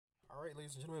All right,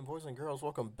 ladies and gentlemen, boys and girls,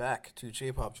 welcome back to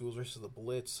J-Pop Jules versus the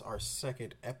Blitz, our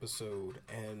second episode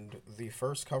and the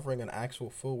first covering an actual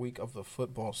full week of the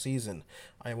football season.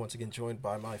 I am once again joined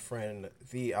by my friend,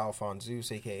 the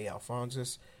AlphonZeus, aka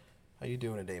AlphonZeus. How you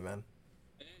doing today, man?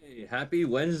 Hey, happy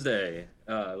Wednesday.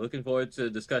 Looking forward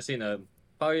to discussing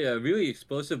probably a really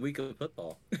explosive week of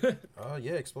football.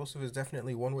 Yeah, explosive is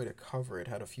definitely one way to cover it.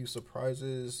 Had a few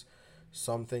surprises,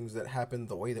 some things that happened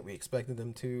the way that we expected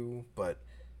them to, but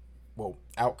well,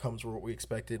 outcomes were what we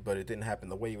expected, but it didn't happen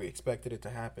the way we expected it to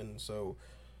happen. So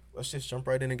let's just jump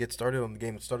right in and get started on the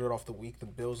game. It started off the week, the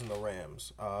Bills and the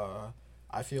Rams.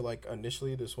 I feel like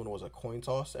initially this one was a coin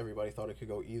toss. Everybody thought it could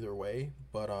go either way,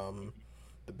 but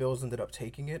the Bills ended up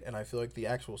taking it, and I feel like the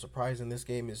actual surprise in this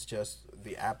game is just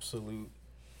the absolute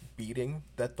beating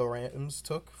that the Rams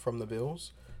took from the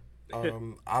Bills.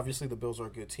 Obviously, the Bills are a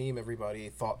good team. Everybody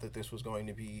thought that this was going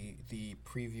to be the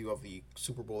preview of the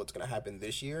Super Bowl that's going to happen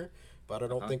this year, but I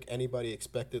don't Uh-huh. think anybody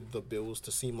expected the Bills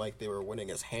to seem like they were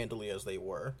winning as handily as they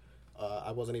were.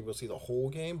 I wasn't able to see the whole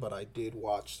game, but I did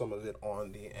watch some of it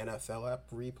on the NFL app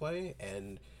replay,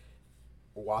 and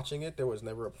watching it, there was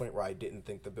never a point where I didn't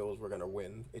think the Bills were going to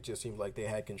win. It just seemed like they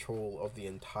had control of the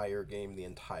entire game the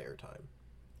entire time.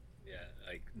 Yeah,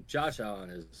 like Josh Allen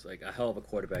is like a hell of a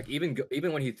quarterback. Even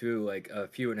when he threw like a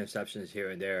few interceptions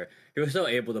here and there, he was still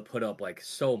able to put up like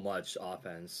so much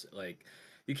offense. Like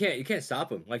you can't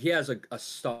stop him. Like he has a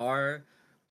star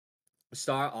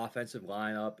offensive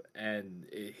lineup, and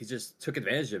he just took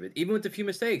advantage of it. Even with a few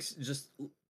mistakes, just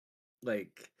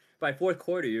like by fourth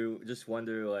quarter, you just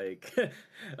wonder like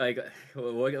like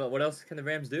what else can the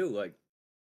Rams do? Like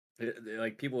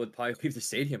people would probably leave the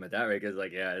stadium at that rate because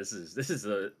like yeah, this is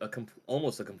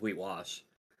almost a complete wash.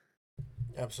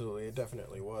 Absolutely, it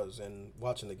definitely was. And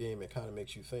watching the game, it kind of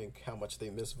makes you think how much they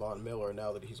miss Von Miller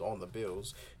now that he's on the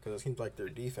Bills, because it seems like their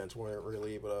defense weren't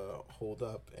really able to hold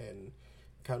up, and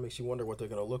it kind of makes you wonder what they're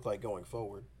going to look like going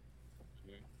forward.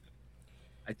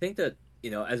 I think that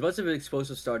as much of an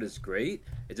explosive start is great,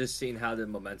 it's just seeing how the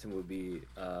momentum would be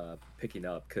picking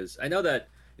up because I know that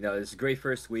it's a great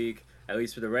first week. At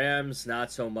least for the Rams,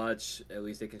 not so much. At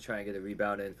least they can try and get a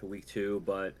rebound in for week two,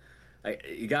 but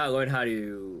you gotta learn how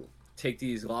to take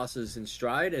these losses in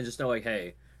stride and just know like,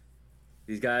 hey,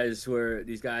 these guys are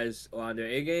on their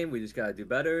A game. We just gotta do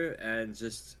better and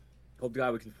just hope to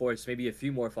God we can force maybe a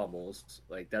few more fumbles.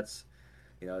 Like that's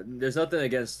there's nothing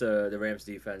against the Rams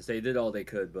defense. They did all they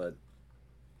could, but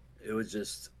it was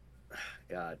just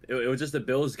God. It was just the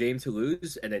Bills' game to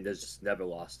lose, and then they just never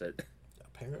lost it.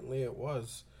 Apparently, it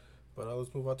was. But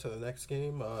let's move on to the next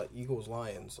game, Eagles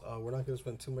Lions. We're not going to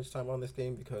spend too much time on this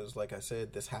game because, like I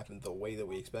said, this happened the way that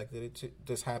we expected it to.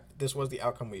 This was the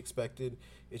outcome we expected.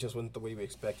 It just wasn't the way we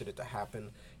expected it to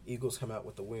happen. Eagles come out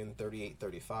with the win,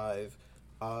 38-35.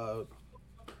 Uh,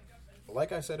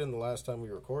 like I said in the last time we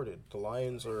recorded, the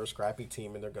Lions are a scrappy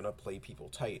team and they're going to play people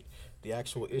tight. The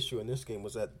actual issue in this game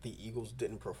was that the Eagles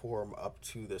didn't perform up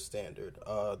to the standard.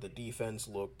 The defense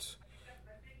looked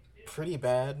pretty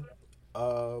bad.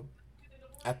 Uh,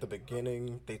 at the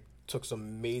beginning, they took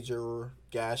some major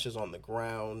gashes on the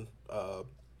ground.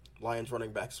 Lions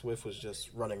running back Swift was just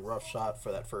running roughshod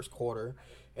for that first quarter.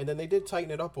 And then they did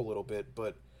tighten it up a little bit,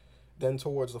 but then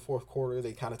towards the fourth quarter,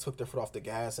 they kind of took their foot off the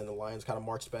gas and the Lions kind of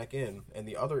marched back in. And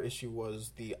the other issue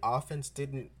was the offense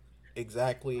didn't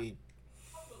exactly.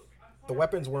 The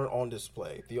weapons weren't on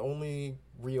display. The only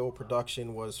real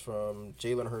production was from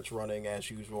Jalen Hurts running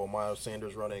as usual, Miles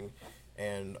Sanders running,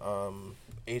 and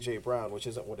AJ Brown, which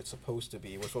isn't what it's supposed to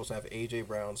be. We're supposed to have AJ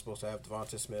Brown, supposed to have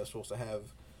Devonta Smith, supposed to have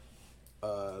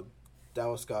uh,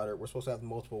 Dallas Goddard. We're supposed to have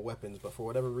multiple weapons, but for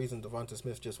whatever reason, Devonta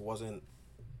Smith just wasn't.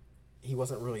 He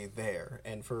wasn't really there,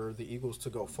 and for the Eagles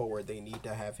to go forward, they need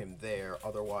to have him there.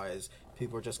 Otherwise,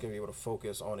 people are just going to be able to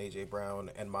focus on AJ Brown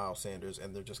and Miles Sanders,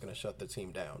 and they're just going to shut the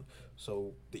team down.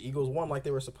 So the Eagles won like they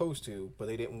were supposed to, but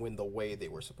they didn't win the way they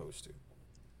were supposed to.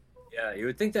 Yeah, you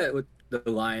would think that with the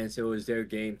Lions, it was their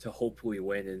game to hopefully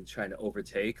win and trying to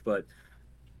overtake. But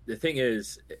the thing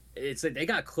is, it's like they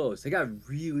got close. They got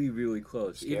really, really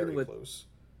close. Even Scary with close.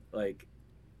 like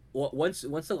once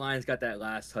the Lions got that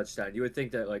last touchdown, you would think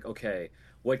that like, okay,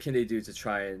 what can they do to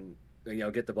try and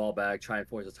get the ball back, try and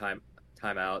force a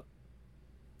timeout.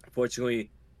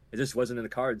 Unfortunately, it just wasn't in the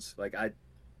cards. Like I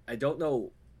don't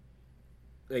know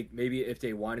like maybe if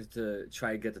they wanted to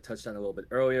try and get the touchdown a little bit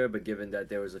earlier, but given that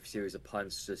there was a series of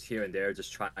punts just here and there,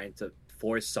 just trying to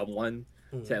force someone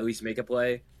to Mm. at least make a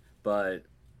play. But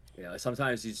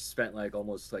sometimes you spent like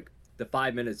almost like the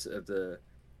 5 minutes of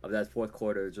that fourth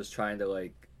quarter just trying to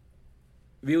like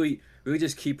really really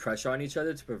just keep pressure on each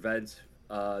other to prevent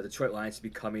Detroit Lions to be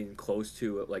coming close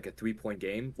to like a 3-point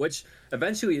game, which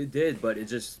eventually it did, but it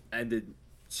just ended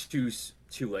too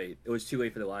late. It was too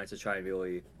late for the Lions to try and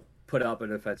really put up a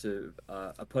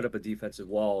defensive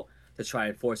wall to try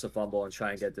and force a fumble and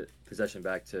try and get the possession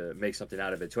back to make something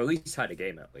out of it, to at least tie the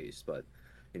game at least. But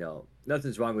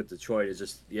nothing's wrong with Detroit. It's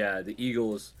just the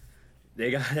Eagles,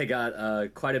 they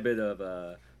got quite a bit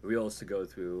of reels to go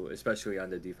through, especially on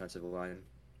the defensive line.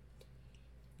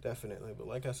 Definitely, but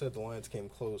like I said, the Lions came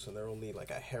close, and they're only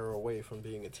like a hair away from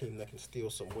being a team that can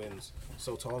steal some wins.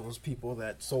 So to all those people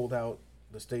that sold out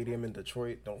the stadium in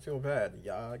Detroit, don't feel bad.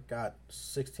 Y'all got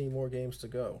 16 more games to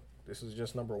go. This is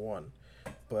just number one.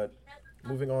 But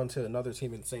moving on to another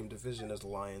team in the same division as the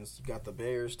Lions, you got the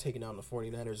Bears taking down the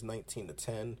 49ers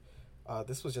 19-10.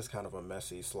 This was just kind of a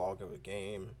messy slog of a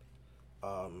game.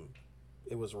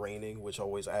 It was raining, which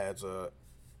always adds a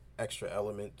extra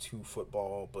element to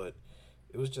football, but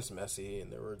it was just messy, and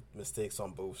there were mistakes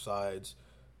on both sides.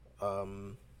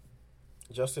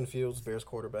 Justin Fields, Bears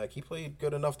quarterback, he played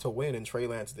good enough to win, and Trey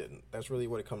Lance didn't. That's really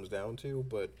what it comes down to,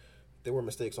 but there were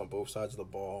mistakes on both sides of the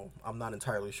ball. I'm not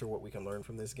entirely sure what we can learn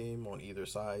from this game on either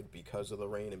side because of the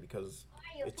rain and because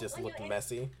it just looked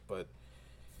messy, but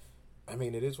I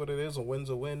mean, it is what it is. A win's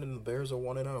a win, and the Bears are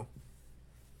 1-0.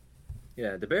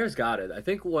 Yeah, the Bears got it. I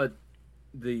think what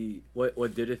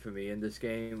did it for me in this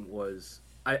game was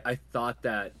I thought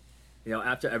that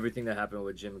after everything that happened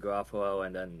with Jim Garoppolo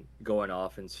and then going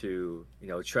off into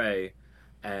Trey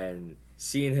and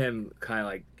seeing him kind of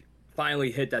like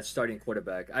finally hit that starting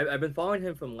quarterback. I've been following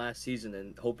him from last season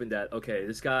and hoping that okay,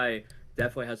 this guy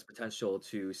definitely has potential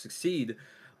to succeed,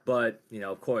 but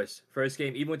of course, first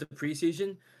game even with the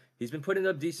preseason. He's been putting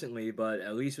up decently, but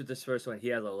at least with this first one, he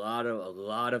has a lot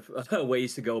of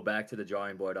ways to go back to the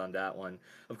drawing board on that one.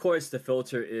 Of course, the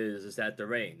filter is that the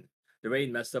rain. The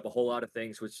rain messed up a whole lot of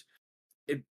things, which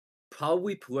it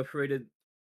probably proliferated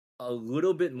a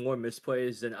little bit more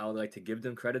misplays than I would like to give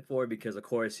them credit for. Because of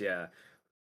course, yeah,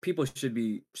 people should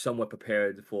be somewhat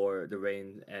prepared for the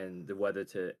rain and the weather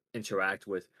to interact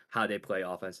with how they play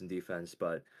offense and defense.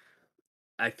 But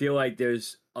I feel like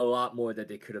there's a lot more that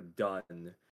they could have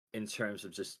done in terms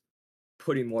of just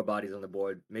putting more bodies on the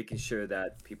board, making sure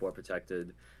that people are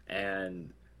protected.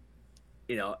 And,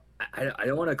 I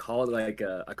don't want to call it like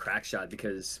a crack shot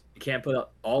because you can't put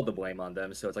all the blame on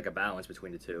them. So it's like a balance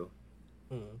between the two.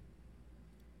 Hmm.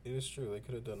 It is true. They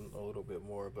could have done a little bit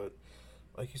more, but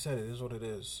like you said, it is what it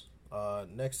is.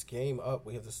 Next game up,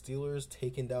 we have the Steelers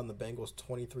taking down the Bengals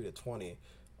 23-20.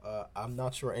 I'm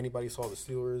not sure anybody saw the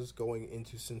Steelers going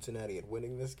into Cincinnati and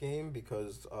winning this game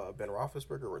because Ben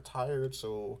Roethlisberger retired,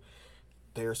 so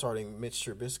they're starting Mitch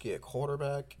Trubisky at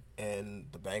quarterback, and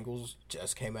the Bengals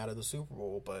just came out of the Super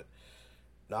Bowl. But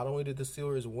not only did the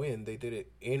Steelers win, they did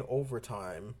it in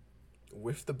overtime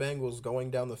with the Bengals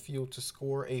going down the field to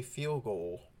score a field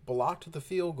goal, blocked the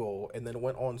field goal, and then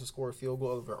went on to score a field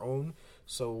goal of their own.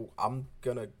 So I'm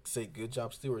going to say good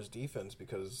job Steelers defense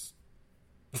because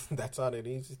that's not an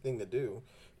easy thing to do.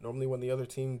 Normally when the other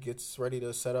team gets ready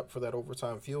to set up for that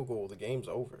overtime field goal, the game's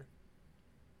over.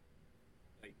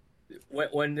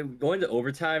 When going to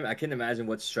overtime, I can imagine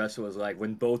what stress was like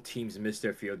when both teams missed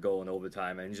their field goal in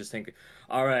overtime, and you just think,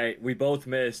 all right, we both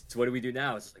missed. What do we do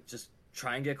now? It's like just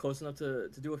try and get close enough to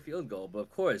do a field goal. But of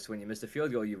course, when you miss the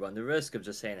field goal, you run the risk of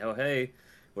just saying, oh, hey,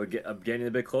 I'm getting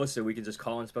a bit closer. We can just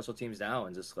call in special teams now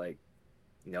and just like,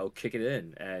 kick it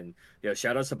in. And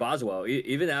shout out to Boswell.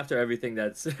 Even after everything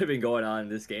that's been going on in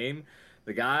this game,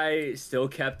 the guy still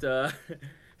kept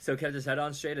still kept his head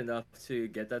on straight enough to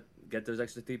get those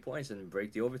extra 3 points and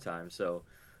break the overtime. So,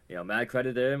 mad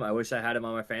credit to him. I wish I had him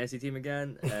on my fantasy team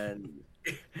again. And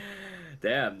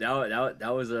damn,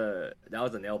 that was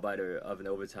a nail biter of an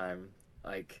overtime.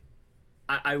 Like,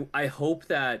 I hope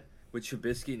that with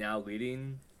Trubisky now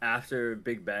leading after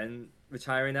Big Ben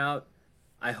retiring out,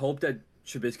 I hope that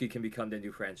Trubisky can become the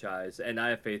new franchise, and I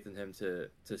have faith in him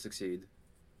to succeed.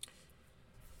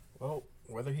 Well,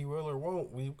 whether he will or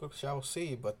won't, we shall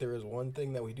see. But there is one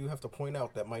thing that we do have to point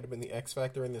out that might have been the X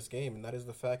factor in this game, and that is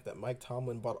the fact that Mike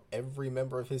Tomlin bought every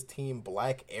member of his team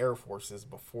black Air Forces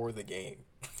before the game.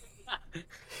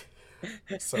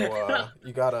 So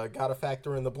you gotta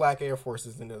factor in the black Air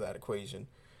Forces into that equation.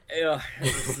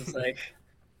 It's just like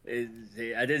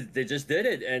they just did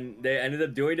it, and they ended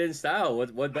up doing it in style.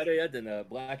 What better yet than a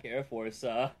black Air Force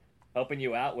helping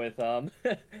you out with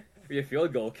your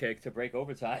field goal kick to break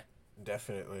overtime?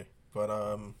 Definitely.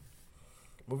 But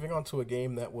moving on to a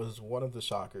game that was one of the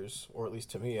shockers, or at least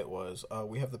to me it was.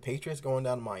 We have the Patriots going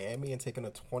down to Miami and taking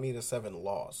a 20-7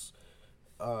 loss.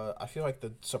 I feel like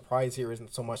the surprise here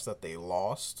isn't so much that they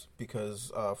lost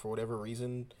because for whatever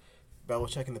reason,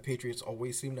 Belichick and the Patriots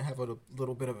always seem to have a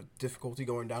little bit of a difficulty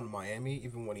going down to Miami,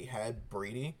 even when he had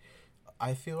Brady.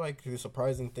 I feel like the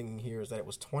surprising thing here is that it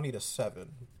was 20-7.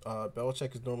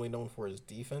 Belichick is normally known for his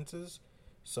defenses,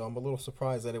 so I'm a little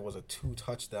surprised that it was a 2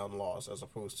 touchdown loss as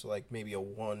opposed to like maybe a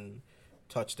 1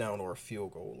 touchdown or a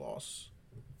field goal loss.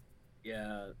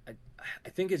 Yeah, I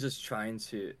think it's just trying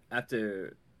to,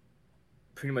 after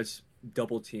pretty much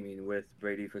double teaming with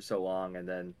Brady for so long, and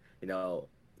then I'll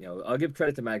give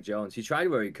credit to Mac Jones. He tried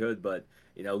where he could, but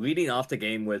leading off the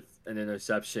game with an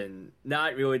interception,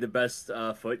 not really the best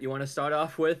foot you want to start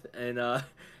off with, and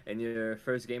in your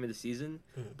first game of the season.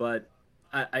 But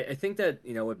I think that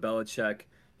with Belichick,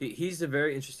 he's a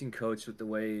very interesting coach with the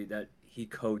way that he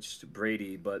coached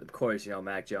Brady. But of course,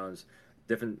 Mac Jones,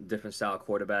 different style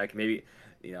quarterback, maybe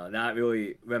not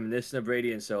really reminiscent of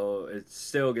Brady, and so it's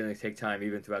still going to take time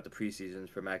even throughout the preseasons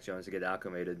for Mac Jones to get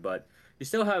acclimated. But you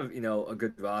still have a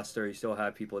good roster. You still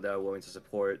have people that are willing to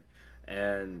support,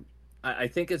 and I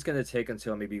think it's going to take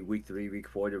until maybe week 3, week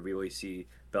 4 to really see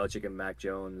Belichick and Mac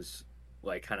Jones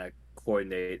like kind of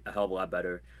coordinate a hell of a lot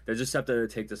better. They just have to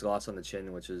take this loss on the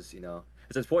chin, which is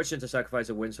it's unfortunate to sacrifice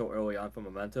a win so early on for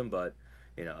momentum, but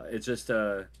it's just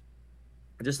an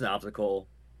obstacle,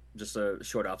 just a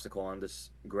short obstacle on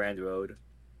this grand road.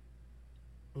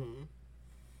 Mm-hmm.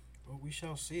 Well, we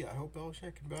shall see. I hope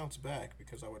Belichick can bounce back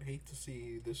because I would hate to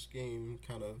see this game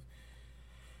kind of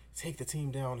take the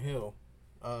team downhill.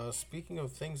 Speaking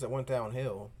of things that went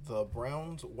downhill, the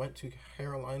Browns went to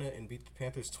Carolina and beat the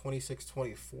Panthers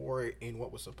 26-24 in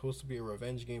what was supposed to be a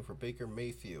revenge game for Baker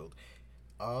Mayfield.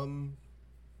 I'm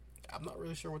not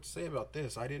really sure what to say about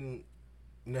this. I didn't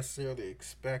necessarily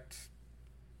expect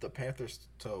the Panthers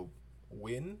to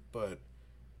win, but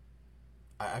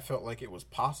I felt like it was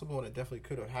possible and it definitely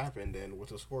could have happened. And with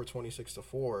the score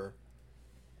 26-4,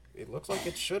 it looks like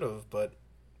it should have, but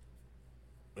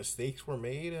mistakes were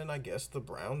made, and I guess the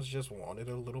Browns just wanted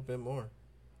a little bit more.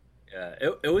 Yeah,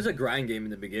 it was a grind game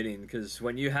in the beginning because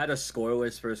when you had a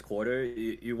scoreless first quarter,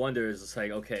 you wonder, it's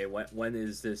like, okay, when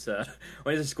is this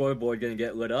when is the scoreboard going to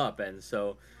get lit up? And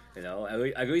so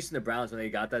at least in the Browns, when they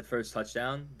got that first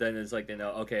touchdown, then it's like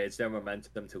okay, it's their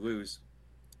momentum to lose,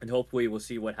 and hopefully we'll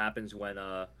see what happens when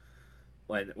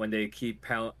they keep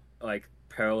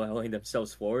paralleling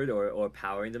themselves forward or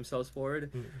powering themselves forward.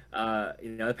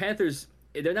 The Panthers,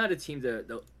 they're not a team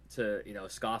to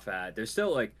scoff at. They're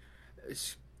still like,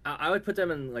 I would put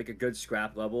them in like a good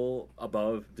scrap level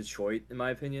above Detroit in my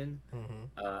opinion.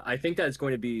 I think that it's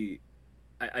going to be,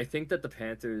 I think that the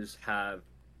Panthers have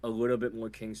a little bit more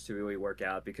kinks to really work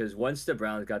out because once the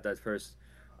Browns got that first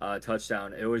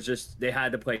touchdown, it was just they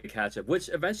had to play catch up, which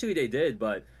eventually they did.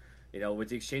 But with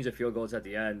the exchange of field goals at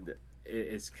the end,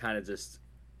 it's kind of just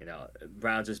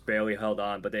Browns just barely held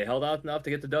on, but they held out enough to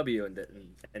get the W, and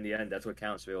in the end, that's what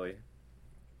counts really.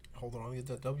 Holding on to get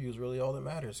that W is really all that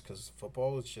matters because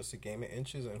football is just a game of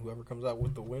inches, and whoever comes out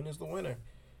with the win is the winner.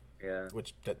 Yeah,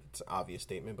 which that's an obvious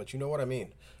statement, but you know what I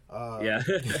mean. Yeah.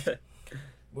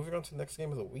 Moving on to the next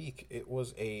game of the week, it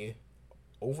was a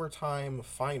overtime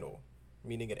final,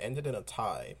 meaning it ended in a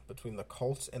tie between the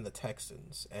Colts and the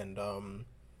Texans. And I'm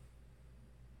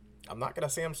not going to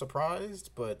say I'm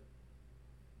surprised, but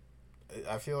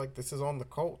I feel like this is on the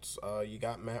Colts. You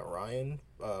got Matt Ryan,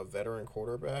 veteran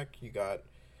quarterback. You got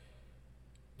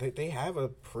they have a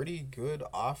pretty good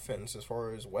offense as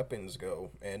far as weapons go,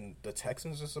 and the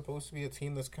Texans are supposed to be a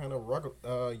team that's kind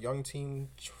of young team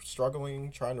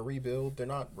struggling, trying to rebuild. They're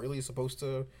not really supposed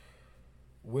to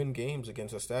win games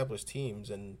against established teams,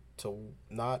 and to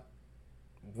not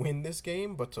win this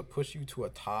game, but to push you to a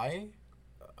tie,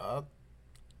 I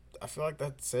feel like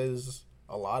that says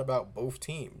a lot about both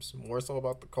teams, more so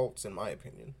about the Colts, in my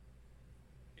opinion.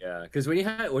 Yeah, because when you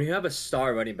have a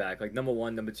star running back like number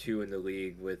 1, number 2 in the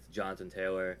league with Jonathan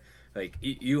Taylor, like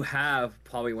you have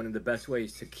probably one of the best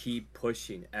ways to keep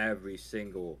pushing every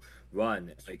single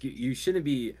run. Like you shouldn't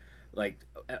be like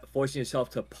forcing yourself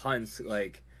to punt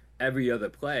like every other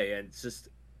play, and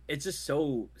it's just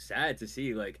so sad to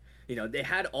see. Like they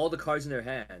had all the cards in their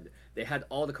hand.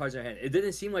 It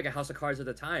didn't seem like a house of cards at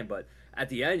the time, but at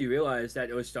the end you realize that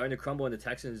it was starting to crumble, and the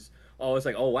Texans. Oh, it's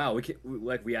like, oh wow,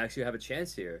 we actually have a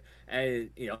chance here, and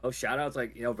shout outs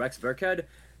like Rex Burkhead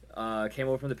came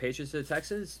over from the Patriots to the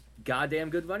Texans,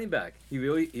 goddamn good running back. He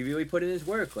really put in his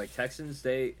work. Like Texans,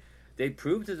 they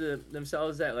proved to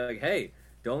themselves that like, hey,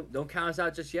 don't count us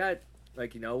out just yet.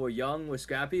 Like we're young, we're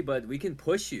scrappy, but we can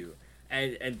push you,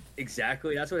 and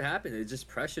exactly that's what happened. It just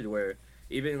pressured where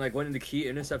even like one of the key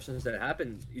interceptions that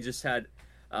happened, you just had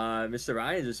Mr.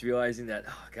 Ryan just realizing that,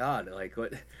 oh God, like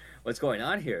what's going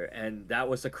on here, and that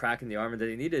was the crack in the armor that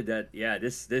he needed. That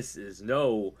this is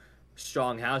no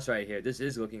strong house right here. This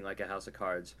is looking like a house of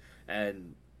cards,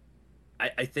 and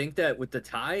I think that with the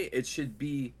tie, it should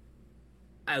be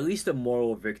at least a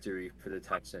moral victory for the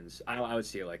Texans. I would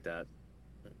see it like that.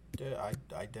 Yeah,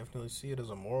 I definitely see it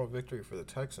as a moral victory for the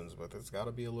Texans, but it's got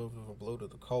to be a little bit of a blow to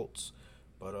the Colts.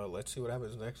 But let's see what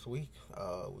happens next week.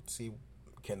 Let's see,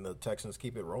 can the Texans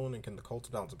keep it rolling and can the Colts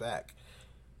bounce back?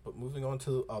 But moving on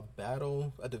to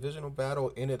a divisional battle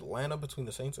in Atlanta between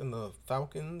the Saints and the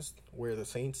Falcons, where the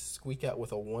Saints squeak out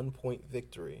with a 1 point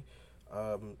victory.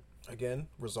 Again,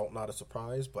 result not a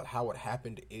surprise, but how it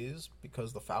happened is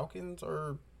because the Falcons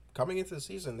are coming into the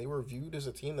season, they were viewed as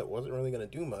a team that wasn't really going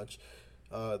to do much.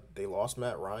 They lost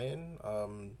Matt Ryan.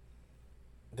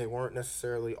 They weren't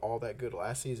necessarily all that good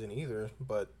last season either,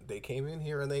 but they came in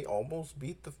here and they almost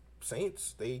beat the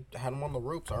Saints. They had them on the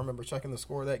ropes. I remember checking the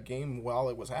score of that game while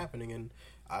it was happening, and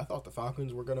I thought the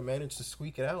Falcons were going to manage to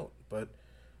squeak it out, but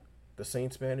the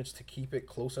Saints managed to keep it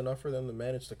close enough for them to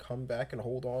manage to come back and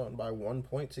hold on by 1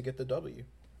 point to get the W.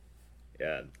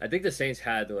 Yeah, I think the Saints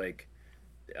had like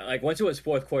once it was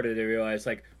fourth quarter, they realized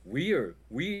like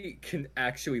we can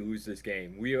actually lose this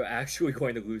game. We are actually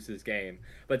going to lose this game.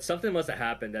 But something must have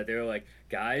happened that they were like,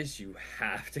 guys, you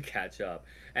have to catch up.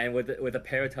 And with a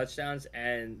pair of touchdowns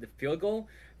and the field goal,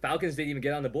 Falcons didn't even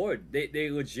get on the board. They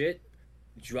legit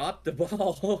dropped the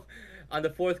ball on the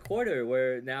fourth quarter.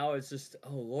 Where now it's just,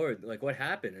 oh Lord, like what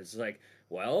happened? It's like,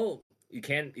 well, you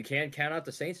can't count out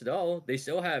the Saints at all. They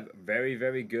still have very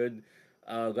very good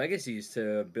legacies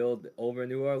to build over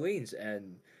New Orleans,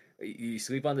 and you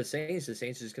sleep on the Saints are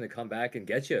just gonna come back and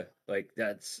get you. Like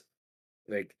that's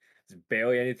like there's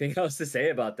barely anything else to say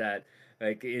about that.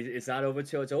 Like it's not over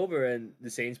till it's over, and the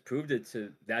Saints proved it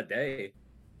to that day.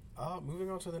 Moving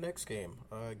on to the next game.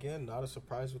 Again, not a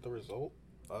surprise with the result,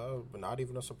 but not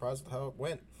even a surprise with how it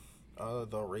went.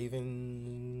 The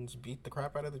Ravens beat the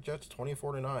crap out of the Jets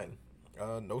 24-9.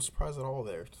 No surprise at all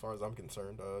there, as far as I'm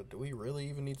concerned. Do we really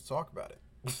even need to talk about it?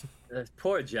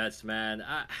 Poor Jets, man.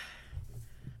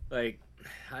 Like,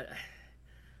 I,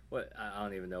 I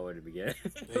don't even know where to begin.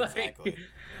 Like, Exactly.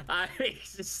 I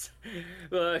just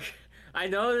look. I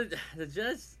know that the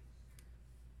Jets,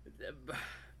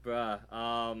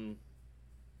 bruh.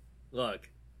 Look.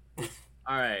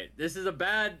 All right, this is a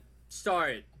bad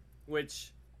start,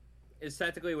 which is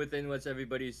technically within what's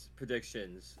everybody's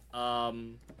predictions.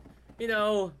 You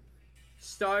know,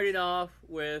 starting off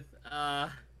with a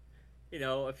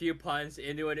few punts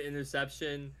into an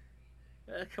interception.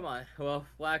 Come on, well,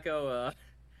 Flacco.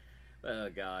 Oh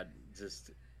God,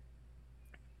 just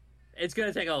it's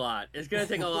gonna take a lot. It's gonna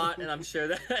take a lot, and I'm sure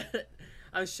that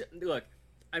I'm sure. Look,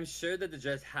 I'm sure that the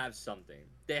Jets have something.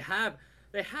 They have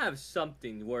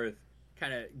something worth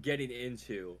kind of getting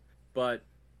into, but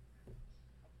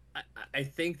I, I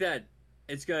think that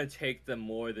it's going to take them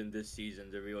more than this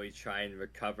season to really try and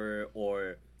recover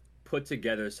or put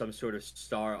together some sort of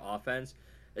star offense,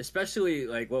 especially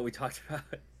like what we talked about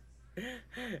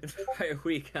in the prior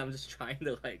week. I'm just trying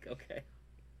to like, okay,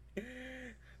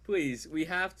 please, we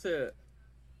have to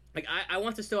like I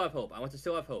want to still have hope. I want to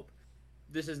still have hope.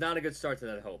 This is not a good start to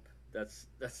that hope. That's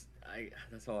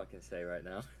all I can say right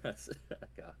now. That's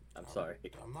God, I'm sorry.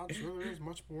 I'm not sure there is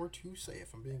much more to say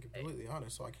if I'm being completely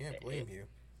honest, so I can't blame you.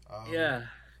 Yeah.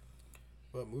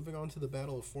 But moving on to the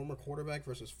battle of former quarterback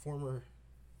versus former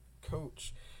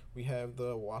coach, we have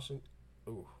the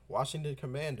Washington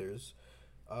Commanders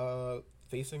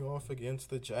facing off against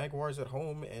the Jaguars at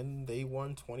home, and they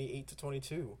won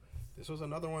 28-22. This was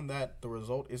another one that the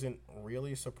result isn't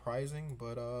really surprising,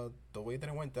 but the way that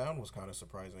it went down was kind of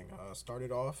surprising.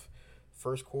 Started off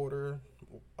first quarter,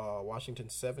 Washington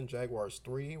 7, Jaguars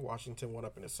 3. Washington went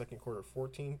up in the second quarter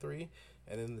 14-3,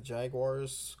 and then the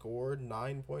Jaguars scored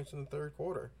 9 points in the third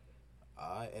quarter.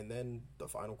 And then the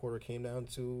final quarter came down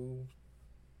to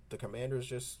the Commanders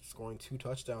just scoring 2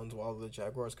 touchdowns while the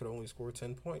Jaguars could only score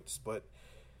 10 points. But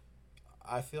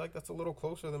I feel like that's a little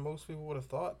closer than most people would have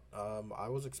thought. I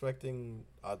was expecting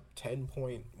a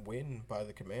 10-point win by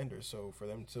the Commanders, so for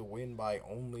them to win by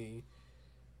only,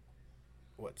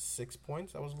 6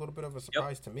 points? That was a little bit of a Yep.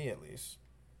 surprise to me, at least.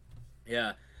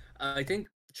 Yeah. I think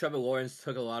Trevor Lawrence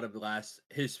took a lot of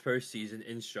his first season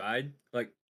in stride.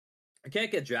 Like, I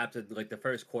can't get drafted like the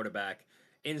first quarterback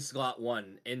in slot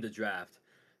one in the draft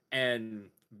and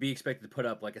be expected to put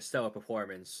up like a stellar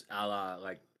performance, a la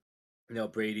like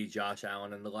Brady, Josh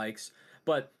Allen, and the likes.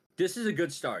 But this is a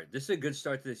good start. This is a good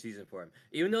start to the season for him.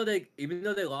 Even though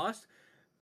they lost,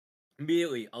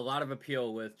 immediately a lot of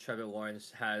appeal with Trevor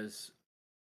Lawrence has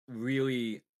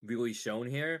really really shown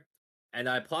here, and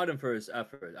I applaud him for his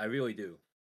effort. I really do.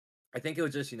 I think it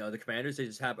was just the Commanders. They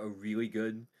just have a really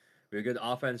good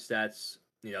offense that's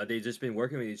they've just been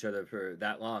working with each other for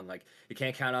that long. Like you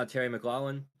can't count out Terry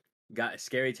McLaurin. Got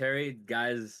scary Terry.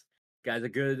 Guy's a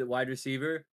good wide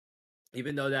receiver.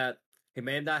 Even though that he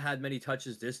may have not had many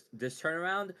touches this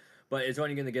turnaround, but it's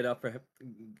only going to get up for him,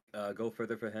 go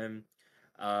further for him.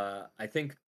 I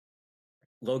think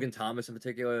Logan Thomas in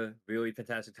particular, really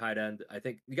fantastic tight end. I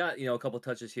think you got a couple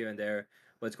touches here and there,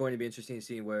 but it's going to be interesting to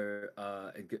see where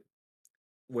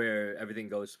everything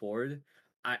goes forward.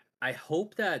 I I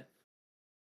hope that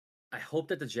I hope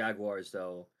that the Jaguars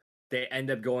though they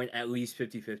end up going at least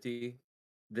 50-50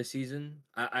 this season.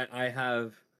 I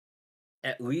have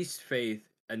at least faith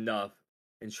enough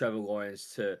in Trevor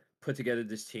Lawrence to put together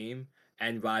this team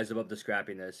and rise above the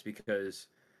scrappiness because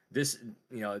this,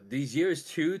 these years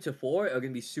 2 to 4 are going to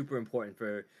be super important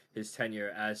for his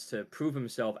tenure as to prove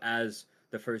himself as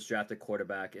the first drafted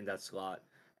quarterback in that slot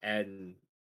and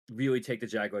really take the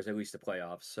Jaguars at least to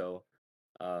playoffs. So,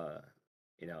 uh,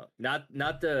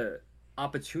 not the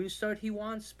opportune start he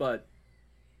wants, but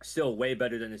still way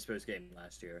better than his first game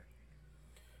last year.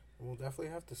 We'll definitely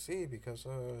have to see because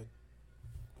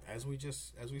as we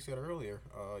said earlier,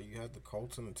 you had the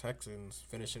Colts and the Texans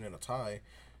finishing in a tie.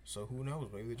 So who knows?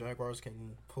 Maybe the Jaguars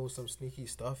can pull some sneaky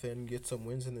stuff and get some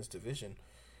wins in this division.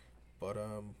 But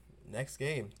next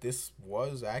game, this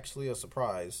was actually a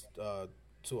surprise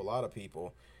to a lot of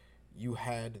people. You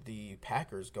had the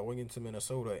Packers going into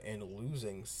Minnesota and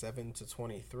losing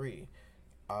 7-23.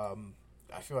 Um,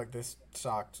 I feel like this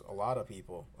shocked a lot of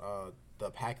people. The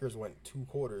Packers went 2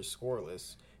 quarters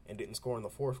scoreless and didn't score in the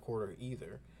fourth quarter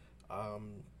either.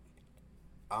 Um,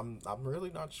 I'm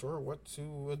really not sure what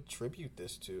to attribute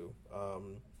this to.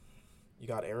 You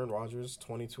got Aaron Rodgers,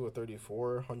 22 of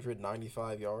 34,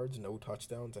 195 yards, no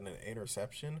touchdowns, and an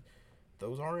interception.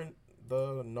 Those aren't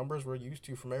the numbers we're used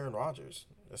to from Aaron Rodgers,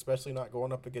 especially not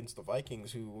going up against the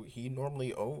Vikings, who he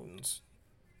normally owns.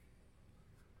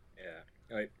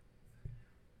 Yeah, like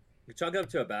you chalk it up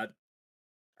to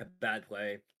a bad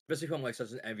play, especially from like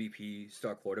such an MVP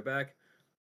star quarterback.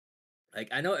 Like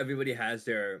I know everybody has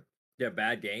their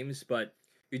bad games, but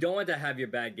you don't want to have your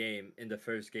bad game in the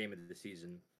first game of the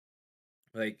season.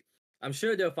 Like I'm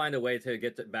sure they'll find a way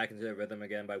to back into the rhythm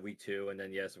again by week 2, and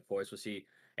then yes, of course, we'll see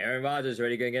Aaron Rodgers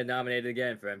already going to get nominated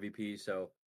again for MVP. So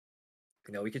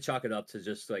we could chalk it up to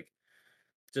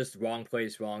just wrong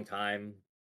place, wrong time.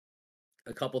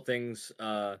 A couple things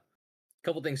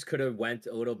could have went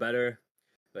a little better.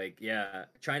 Like yeah,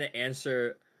 trying to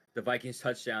answer the Vikings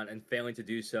touchdown and failing to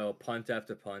do so, punt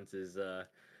after punt is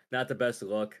not the best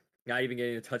look. Not even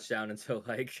getting a touchdown until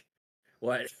like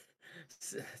what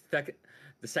second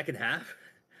the second half.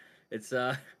 It's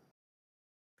uh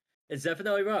it's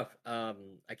definitely rough.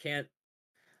 I can't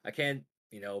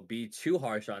be too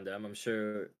harsh on them. I'm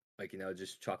sure like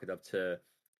just chalk it up to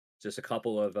just a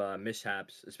couple of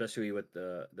mishaps, especially with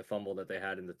the fumble that they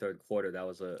had in the third quarter. That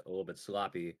was a little bit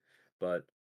sloppy, but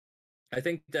I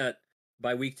think that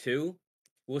by week 2,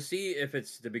 we'll see if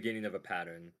it's the beginning of a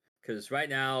pattern. Because right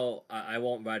now, I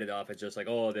won't write it off as just like,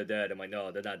 oh, they're dead. I'm like,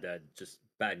 no, they're not dead. Just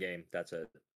bad game. That's it.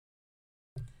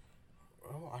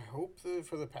 Well, I hope that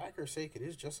for the Packers' sake, it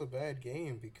is just a bad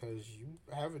game because you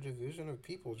have a division of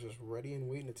people just ready and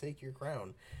waiting to take your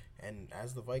crown. And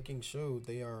as the Vikings showed,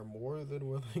 they are more than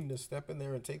willing to step in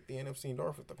there and take the NFC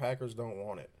North if the Packers don't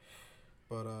want it.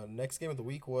 But next game of the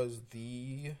week was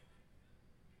the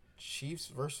Chiefs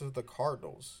versus the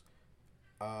Cardinals.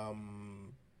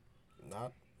 Um,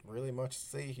 Not really much to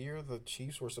say here. The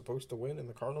Chiefs were supposed to win and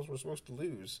the Cardinals were supposed to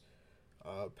lose.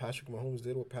 Patrick Mahomes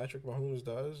did what Patrick Mahomes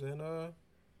does and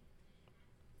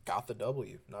got the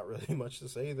W. Not really much to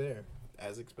say there,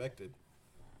 as expected.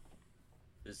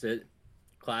 Is it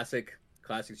classic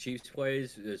Chiefs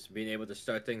plays? Just being able to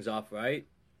start things off right.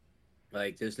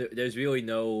 Like there's really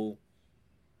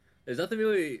there's nothing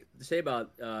really to say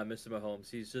about Mr. Mahomes.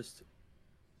 He's just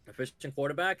efficient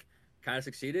quarterback. Kind of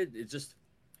succeeded. It's just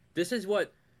this is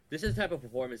what this is the type of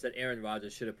performance that Aaron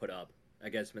Rodgers should have put up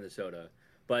against Minnesota.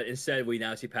 But instead, we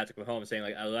now see Patrick Mahomes saying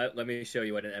like, "Let me show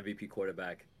you what an MVP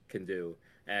quarterback can do,"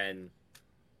 and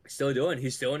still doing.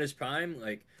 He's still in his prime.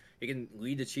 Like he can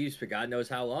lead the Chiefs for God knows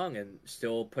how long and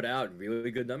still put out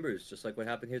really good numbers, just like what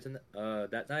happened here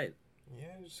that night. Yeah,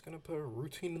 I'm just gonna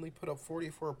routinely put up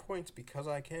 44 points because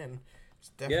I can.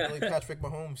 It's Yeah, definitely Patrick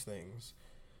Mahomes things.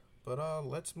 But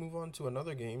let's move on to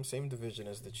another game, same division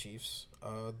as the Chiefs.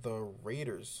 The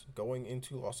Raiders going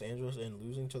into Los Angeles and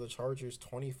losing to the Chargers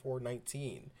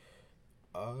 24-19.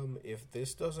 If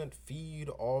this doesn't feed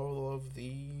all of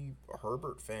the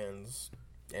Herbert fans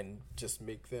and just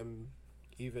make them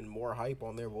even more hype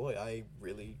on their boy, I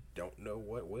really don't know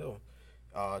what will.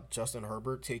 Justin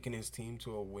Herbert taking his team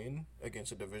to a win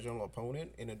against a divisional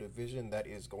opponent in a division that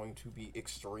is going to be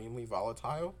extremely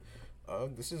volatile.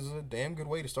 This is a damn good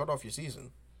way to start off your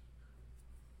season.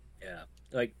 Yeah,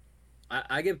 like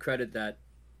I give credit that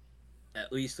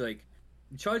at least like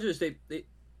Chargers they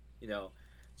you know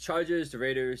Chargers the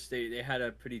Raiders they had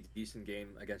a pretty decent game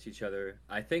against each other.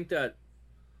 I think that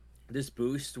this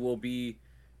boost will be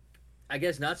I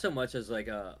guess not so much as like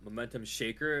a momentum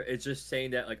shaker. It's just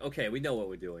saying that like okay we know what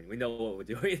we're doing. We know what we're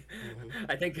doing. Hmm.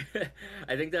 I think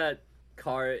I think that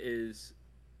Carr is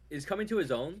coming to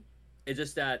his own. It's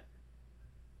just that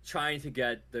trying to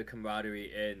get the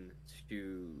camaraderie in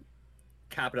to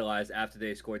capitalize after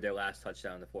they scored their last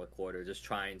touchdown in the fourth quarter, just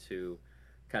trying to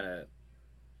kind of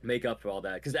make up for all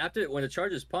that. Because after when the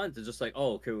Chargers punt, it's just like,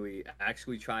 oh, can we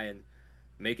actually try and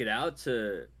make it out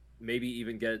to maybe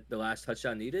even get the last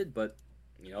touchdown needed? But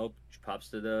props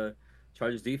to the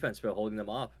Chargers defense for holding them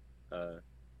off. Uh,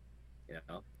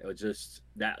 it was just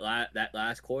that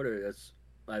last quarter.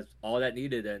 That's all that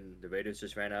needed, and the Raiders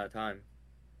just ran out of time.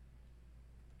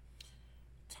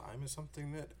 Time is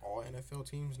something that all NFL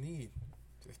teams need.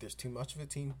 If there's too much of a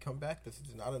team come back, if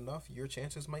it's not enough, your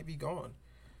chances might be gone.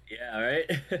 Yeah, all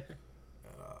right.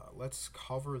 Let's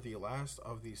cover the last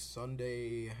of the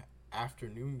Sunday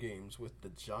afternoon games with the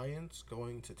Giants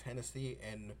going to Tennessee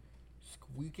and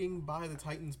squeaking by the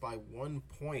Titans by 1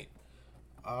 point.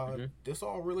 Hmm. This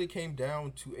all really came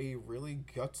down to a really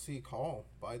gutsy call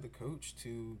by the coach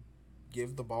to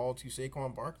give the ball to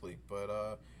Saquon Barkley,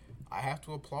 but I have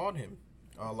to applaud him.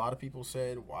 A lot of people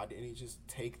said, why didn't he just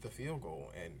take the field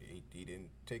goal? And he didn't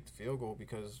take the field goal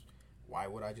because why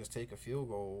would I just take a field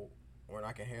goal when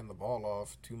I can hand the ball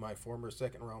off to my former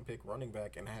second round pick running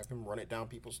back and have him run it down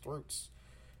people's throats?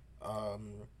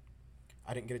 Um,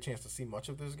 I didn't get a chance to see much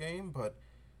of this game, but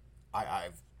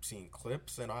I've seen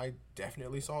clips and I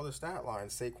definitely saw the stat line.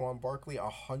 Saquon Barkley,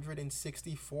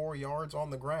 164 yards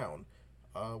on the ground.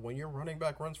 When your running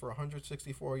back runs for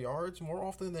 164 yards, more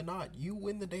often than not, you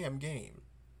win the damn game.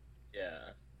 Yeah,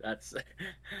 that's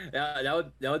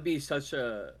that would be such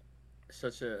a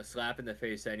slap in the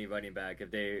face to any running back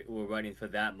if they were running for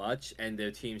that much and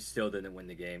their team still didn't win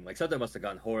the game. Like something must have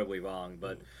gone horribly wrong,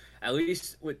 but Mm. at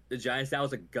least with the Giants, that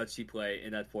was a gutsy play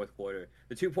in that fourth quarter.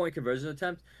 The 2 point conversion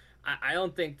attempt, I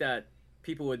don't think that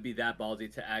people would be that ballsy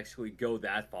to actually go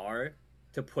that far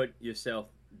to put yourself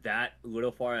that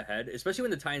little far ahead, especially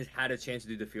when the Titans had a chance to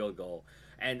do the field goal.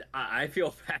 And I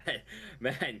feel bad,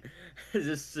 man.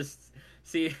 Just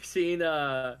seeing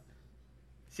the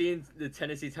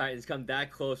Tennessee Titans come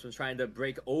that close from trying to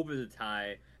break over the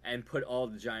tie and put all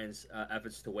the Giants'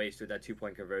 efforts to waste with that 2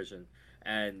 point conversion.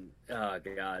 And oh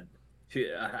god,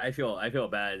 I feel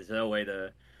bad. There's no way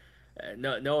to.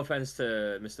 No offense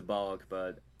to Mr. Bullock,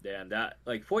 but damn that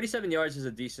like 47 yards is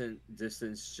a decent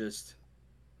distance. Just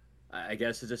I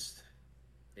guess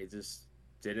they just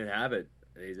didn't have it.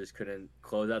 They just couldn't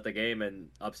close out the game and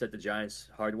upset the Giants'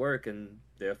 hard work, and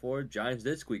therefore Giants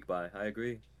did squeak by. I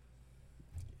agree.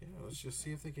 Yeah, let's just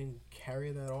see if they can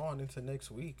carry that on into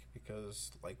next week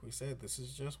because, like we said, this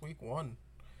is just week one.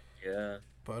 Yeah.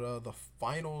 But the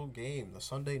final game, the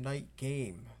Sunday night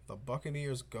game, the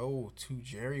Buccaneers go to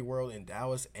Jerry World in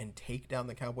Dallas and take down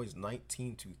the Cowboys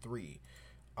 19-3.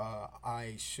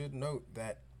 I should note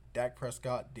that Dak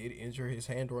Prescott did injure his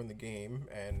hand during the game,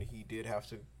 and he did have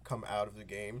to come out of the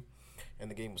game. And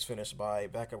the game was finished by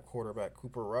backup quarterback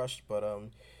Cooper Rush. But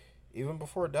even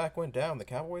before Dak went down, the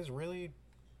Cowboys really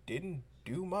didn't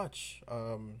do much.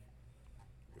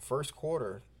 First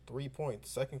quarter, 3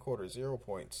 points. Second quarter, 0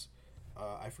 points.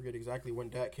 I forget exactly when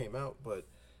Dak came out, but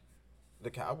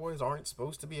the Cowboys aren't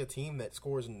supposed to be a team that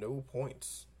scores no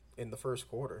points in the first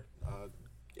quarter.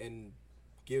 And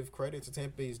give credit to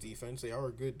Tampa Bay's defense. They are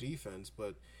a good defense,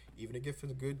 but even to give a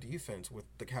good defense with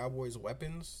the Cowboys'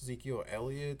 weapons, Ezekiel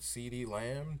Elliott, CeeDee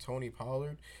Lamb, Tony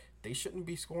Pollard, they shouldn't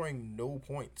be scoring no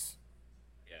points.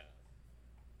 Yeah.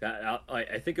 That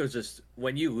I think it was just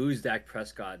when you lose Dak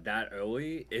Prescott that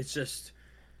early, it just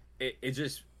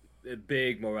a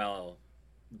big morale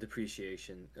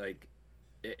depreciation. Like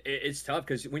it's tough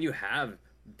because when you have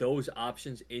those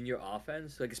options in your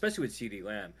offense, like especially with CeeDee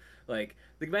Lamb, like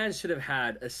the man should have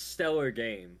had a stellar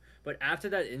game, but after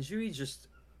that injury, just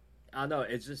I don't know.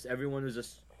 It's just everyone was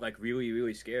just like really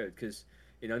really scared because.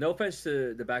 No offense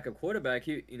to the backup quarterback,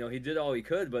 he did all he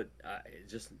could, but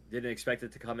just didn't expect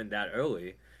it to come in that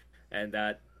early, and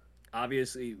that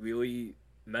obviously really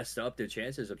messed up their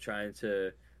chances of trying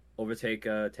to overtake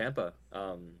Tampa.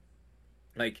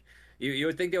 Like you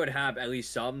would think they would have at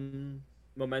least some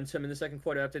momentum in the second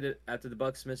quarter after the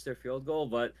Bucks missed their field goal,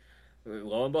 but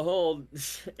lo and behold,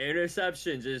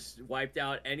 interception just wiped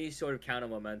out any sort of counter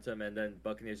momentum, and then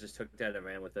Buccaneers just took that and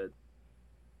ran with it.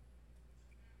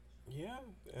 Yeah,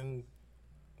 and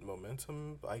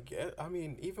momentum, I get. I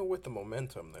mean, even with the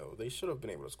momentum though, they should have been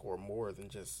able to score more than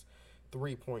just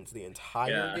 3 points the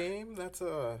entire Yeah, game. That's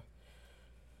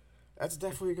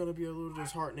definitely going to be a little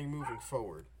disheartening moving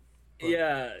forward. But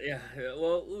yeah.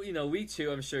 Well, week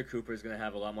two, I'm sure Cooper's gonna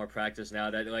have a lot more practice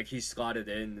now that like he's slotted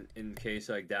in case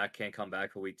like Dak can't come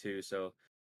back for week two. So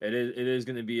it is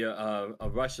gonna be a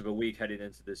rush of a week heading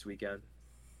into this weekend.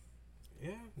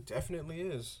 yeah, definitely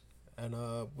is. And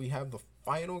we have the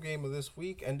final game of this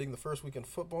week, ending the first week in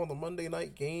football, the Monday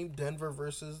night game, Denver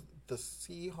versus the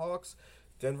Seahawks.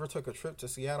 Denver took a trip to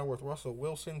Seattle with Russell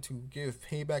Wilson to give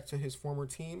payback to his former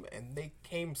team, and they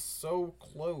came so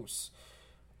close.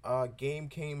 Game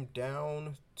came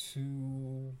down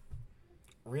to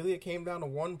really, it came down to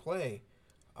one play.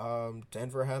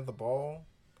 Denver had the ball,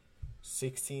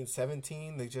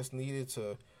 16-17. They just needed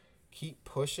to keep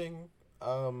pushing.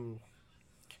 Um,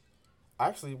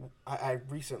 Actually, I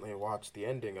recently watched the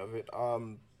ending of it.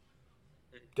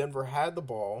 Denver had the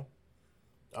ball.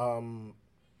 Um,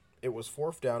 it was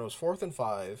fourth down. It was 4th and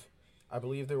 5. I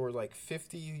believe there were like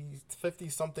 50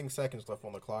 something seconds left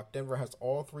on the clock. Denver has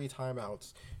all three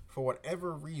timeouts. For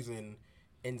whatever reason,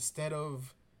 instead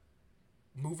of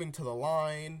moving to the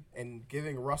line and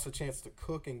giving Russ a chance to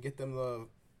cook and get them the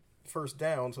first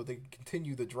down so they can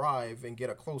continue the drive and get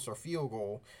a closer field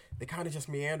goal, they kind of just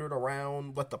meandered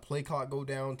around, let the play clock go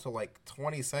down to like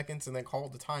 20 seconds, and then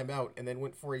called the timeout, and then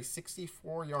went for a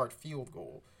 64-yard field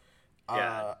goal.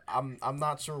 Yeah, I'm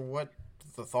not sure what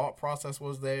the thought process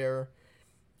was there.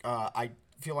 I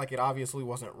feel like it obviously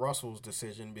wasn't Russell's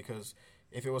decision, because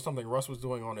if it was something Russ was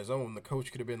doing on his own, the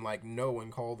coach could have been like no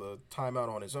and called the timeout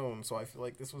on his own. So I feel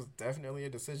like this was definitely a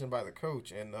decision by the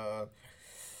coach, and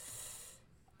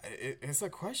it's a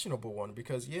questionable one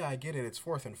because yeah, I get it. It's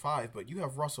 4th and 5, but you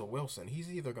have Russell Wilson. He's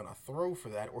either gonna throw for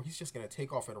that or he's just gonna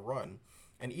take off and run.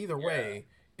 And either yeah, way,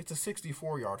 it's a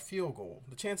 64-yard field goal.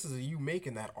 The chances of you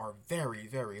making that are very,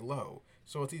 very low.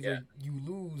 So it's yeah. either you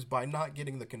lose by not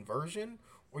getting the conversion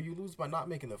or you lose by not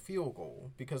making the field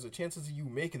goal, because the chances of you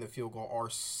making the field goal are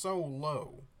so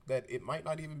low that it might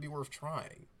not even be worth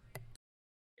trying.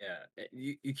 Yeah,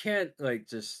 you can't like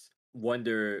just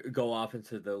go off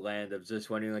into the land of just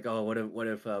wondering like, oh, what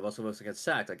if Russell Wilson gets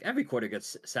sacked? Like every quarter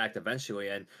gets sacked eventually,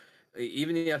 and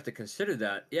even you have to consider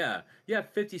that. Yeah, you have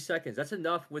 50 seconds. That's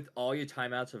enough with all your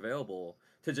timeouts available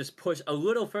to just push a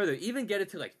little further, even get it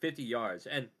to like 50 yards,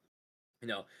 and you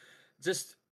know,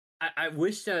 just. I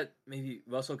wish that maybe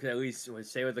Russell could at least would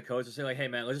say with the coach and say like, "Hey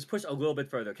man, let's just push a little bit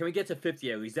further. Can we get to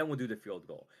 50 at least? Then we'll do the field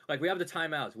goal. Like we have the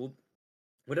timeouts.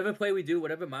 Whatever play we do,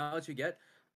 whatever mileage we get,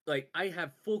 like I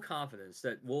have full confidence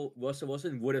that Russell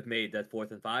Wilson would have made that 4th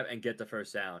and 5 and get the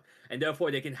first down, and therefore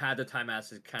they can have the timeouts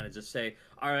to kind of just say,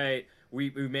 all right,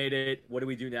 we made it. What do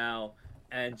we do now?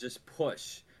 And just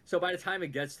push. So by the time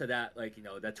it gets to that, like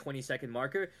that 20-second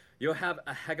marker, you'll have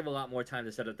a heck of a lot more time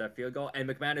to set up that field goal. And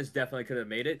McManus definitely could have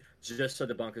made it just so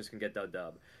the Bunkers can get that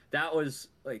dub. That was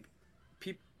like,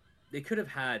 people, they could have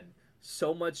had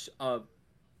so much of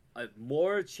a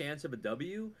more chance of a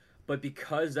W, but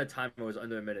because that timer was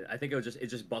under a minute, I think it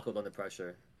just buckled under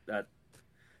pressure.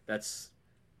 That's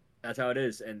that's how it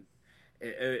is, and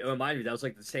it reminded me that was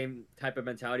like the same type of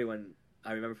mentality when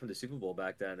I remember from the Super Bowl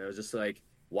back then. It was just like,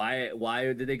 why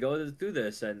did they go through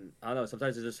this? And I don't know.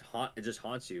 Sometimes it just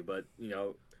haunts you, but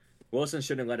Wilson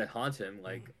shouldn't let it haunt him.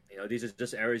 Like these are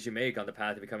just errors you make on the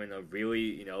path to becoming a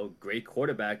really great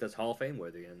quarterback that's Hall of Fame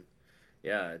worthy. And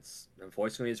yeah, it's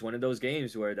one of those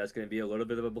games where that's going to be a little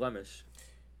bit of a blemish.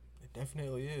 It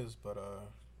definitely is, but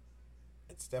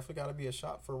it's definitely got to be a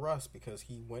shot for Russ because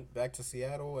he went back to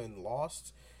Seattle and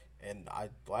lost. And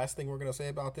last thing we're gonna say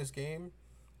about this game,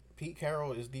 Pete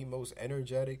Carroll is the most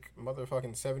energetic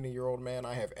motherfucking 70-year-old man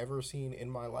I have ever seen in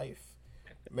my life.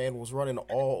 Man was running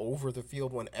all over the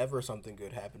field whenever something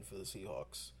good happened for the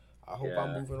Seahawks. I hope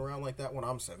I'm Yeah, moving around like that when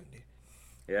I'm 70.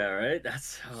 yeah, right.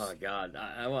 That's oh god,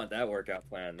 I want that workout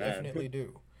plan, man. Definitely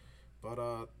do.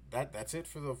 But that's it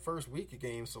for the first week of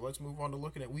games. So let's move on to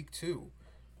looking at week two.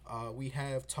 We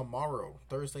have tomorrow,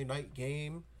 Thursday night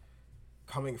game,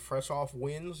 coming fresh off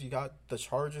wins. You got the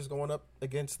Chargers going up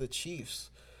against the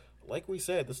Chiefs. Like we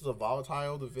said, this is a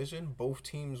volatile division. Both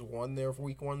teams won their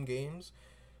week one games.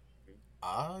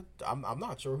 I'm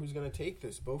not sure who's going to take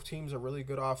this. Both teams are really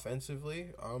good offensively.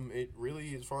 It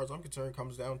really, as far as I'm concerned,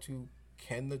 comes down to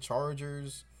can the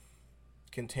Chargers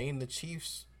contain the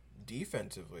Chiefs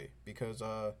defensively? Because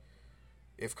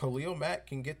if Khalil Mack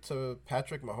can get to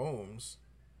Patrick Mahomes,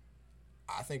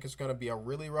 I think it's going to be a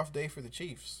really rough day for the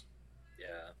Chiefs.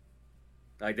 Yeah.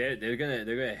 Like they're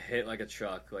gonna hit like a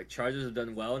truck. Like Chargers have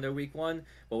done well in their week one,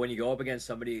 but when you go up against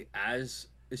somebody as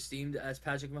esteemed as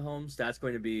Patrick Mahomes, that's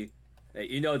going to be,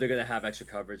 they're gonna have extra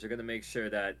coverage. They're gonna make sure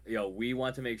that we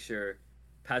want to make sure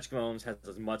Patrick Mahomes has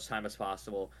as much time as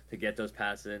possible to get those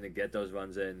passes in, to get those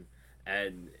runs in,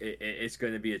 and it's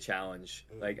going to be a challenge.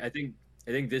 Like Mm.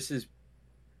 I think this is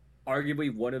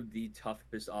arguably one of the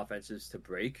toughest offenses to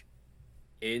break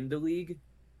in the league.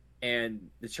 And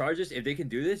the Chargers, if they can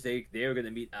do this, they are going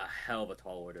to meet a hell of a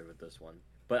tall order with this one.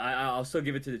 But I'll still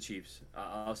give it to the Chiefs.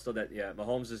 I'll still that yeah.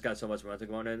 Mahomes has got so much momentum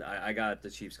going in. I got the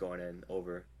Chiefs going in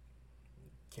over.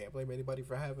 Can't blame anybody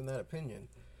for having that opinion.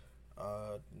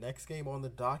 Next game on the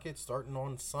docket, starting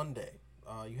on Sunday.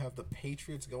 You have the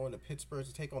Patriots going to Pittsburgh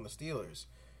to take on the Steelers.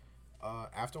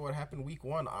 After what happened week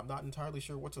one, I'm not entirely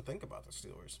sure what to think about the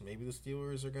Steelers. Maybe the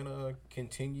Steelers are going to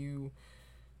continue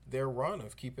their run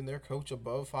of keeping their coach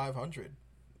above 500.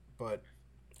 But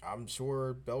I'm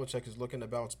sure Belichick is looking to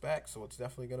bounce back, so it's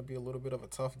definitely going to be a little bit of a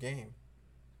tough game.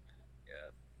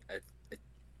 Yeah, I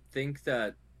think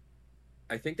that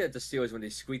I think that the Steelers, when they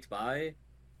squeaked by,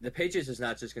 the Patriots is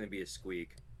not just going to be a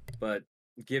squeak. But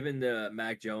given the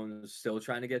Mac Jones still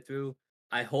trying to get through,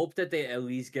 I hope that they at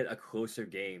least get a closer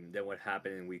game than what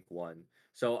happened in Week One.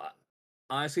 So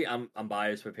honestly, I'm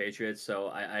biased for Patriots, so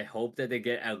I hope that they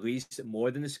get at least more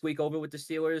than the squeak over with the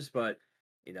Steelers. But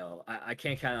I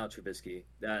can't count out Trubisky.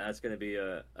 That's going to be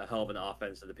a hell of an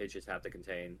offense that the Patriots have to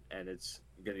contain, and it's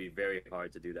going to be very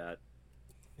hard to do that.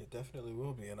 It definitely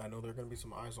will be, and I know there are going to be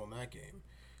some eyes on that game.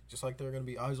 Just like there are going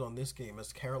to be eyes on this game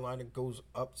as Carolina goes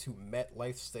up to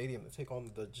MetLife Stadium to take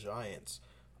on the Giants.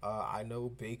 I know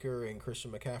Baker and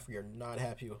Christian McCaffrey are not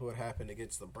happy with what happened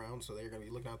against the Browns, so they're going to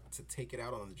be looking out to take it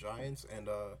out on the Giants. And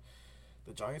the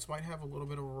Giants might have a little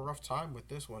bit of a rough time with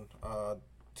this one.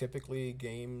 Typically,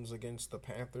 games against the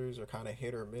Panthers are kind of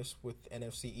hit or miss with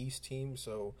NFC East teams,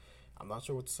 so I'm not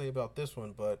sure what to say about this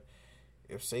one. But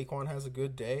if Saquon has a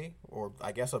good day, or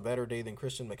I guess a better day than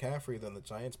Christian McCaffrey, then the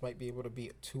Giants might be able to be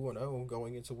 2-0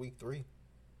 going into Week 3.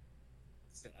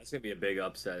 That's gonna be a big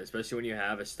upset, especially when you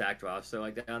have a stacked roster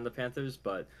like that on the Panthers.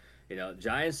 But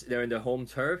Giants, they're in their home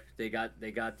turf. They got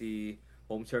the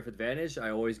home turf advantage.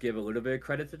 I always give a little bit of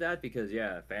credit to that because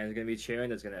yeah, fans are gonna be cheering.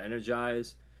 That's gonna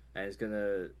energize, and it's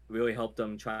gonna really help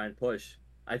them try and push.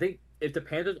 I think if the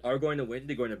Panthers are going to win,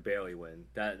 they're going to barely win.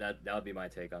 That would be my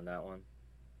take on that one.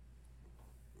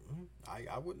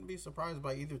 I wouldn't be surprised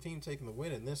by either team taking the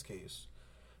win in this case.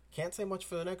 Can't say much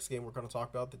for the next game we're going to talk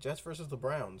about, the Jets versus the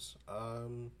Browns.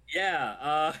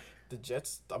 Yeah. The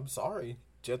Jets, I'm sorry,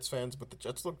 Jets fans, but the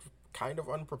Jets look kind of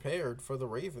unprepared for the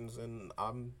Ravens, and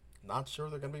I'm not sure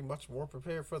they're going to be much more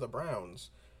prepared for the Browns.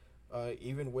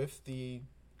 Even with the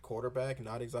quarterback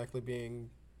not exactly being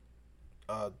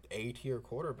A-tier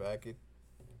quarterback,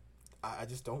 I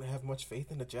just don't have much faith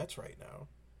in the Jets right now.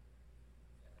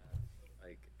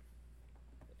 Like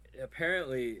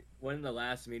apparently one of the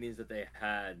last meetings that they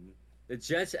had, the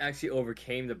Jets actually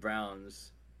overcame the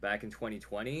Browns back in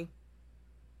 2020,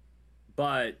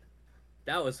 but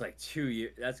that was like 2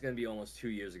 years. That's gonna be almost 2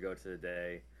 years ago to the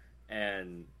day,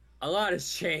 and a lot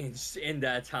has changed in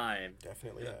that time.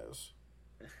 Definitely has.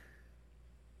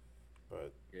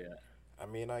 But Yeah, I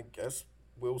mean, I guess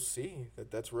we'll see.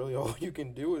 That's really all you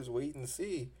can do is wait and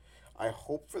see. I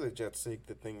hope for the Jets' sake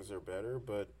that things are better,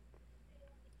 but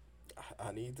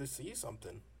I need to see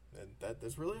something. And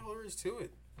that's really all there is to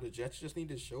it. The Jets just need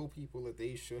to show people that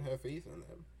they should have faith in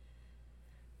them.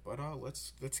 But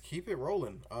let's keep it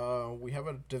rolling. We have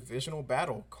a divisional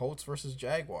battle: Colts versus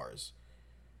Jaguars.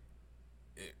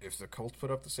 If the Colts put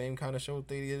up the same kind of show that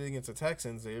they did against the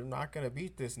Texans, they're not going to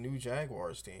beat this new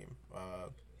Jaguars team.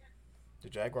 The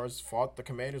Jaguars fought the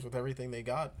Commanders with everything they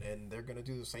got, and they're going to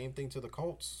do the same thing to the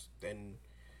Colts. And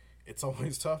it's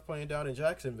always tough playing down in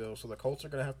Jacksonville, so the Colts are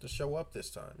going to have to show up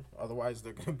this time. Otherwise,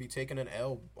 they're going to be taking an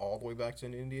L all the way back to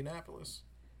Indianapolis.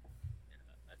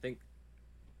 I think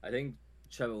I think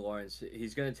Trevor Lawrence,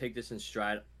 he's gonna take this in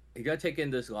stride. He's gonna take in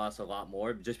this loss a lot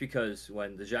more, just because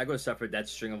when the Jaguars suffered that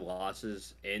string of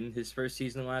losses in his first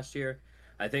season last year,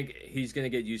 I think he's gonna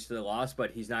get used to the loss,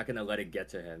 but he's not gonna let it get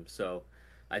to him. So,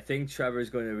 I think Trevor's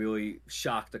going to really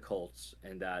shock the Colts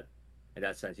in that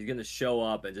sense. He's gonna show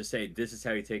up and just say, "This is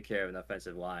how you take care of an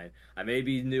offensive line." I may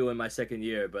be new in my second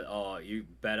year, but oh, you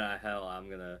bet on hell I'm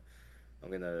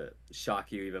gonna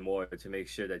shock you even more to make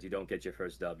sure that you don't get your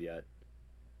first dub yet.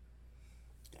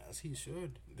 As he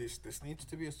should. This needs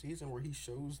to be a season where he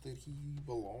shows that he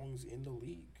belongs in the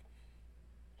league.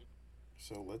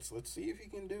 So let's see if he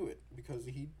can do it because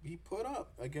he put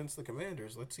up against the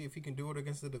Commanders. Let's see if he can do it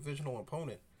against the divisional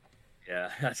opponent.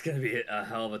 Yeah, that's gonna be a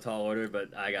hell of a tall order,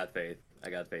 but I got faith. I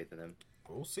got faith in him.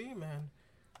 we'll see, man.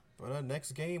 But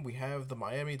next game, we have the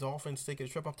Miami Dolphins taking a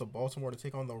trip up to Baltimore to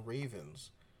take on the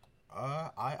Ravens.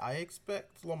 I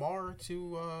expect Lamar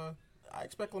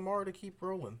to keep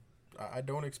rolling. I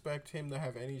don't expect him to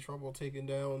have any trouble taking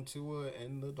down Tua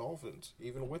and the Dolphins,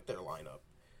 even with their lineup.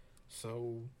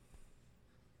 So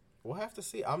we'll have to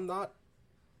see. I'm not.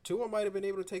 Tua might have been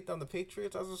able to take down the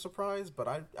Patriots as a surprise, but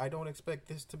I don't expect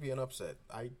this to be an upset.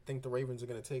 I think the Ravens are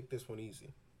going to take this one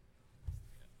easy.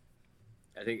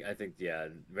 I think yeah,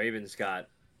 Ravens got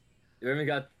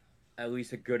at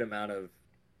least a good amount of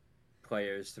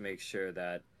players to make sure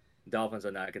that Dolphins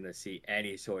are not going to see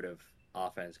any sort of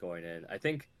offense going in. I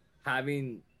think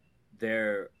having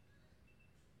their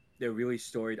their really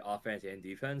storied offense and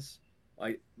defense,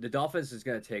 like the Dolphins is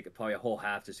going to take probably a whole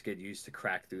half just to get used to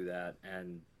crack through that,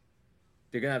 and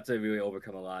they're going to have to really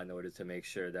overcome a lot in order to make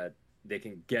sure that they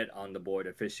can get on the board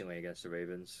efficiently against the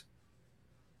Ravens.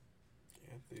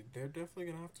 Yeah, they're definitely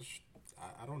going to have to.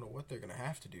 I don't know what they're going to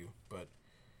have to do, but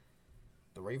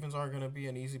the Ravens aren't going to be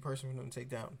an easy person for them to take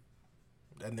down.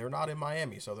 And they're not in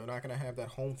Miami, so they're not going to have that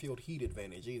home field heat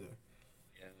advantage either.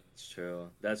 Yeah, that's true.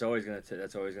 That's always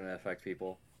gonna affect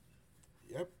people.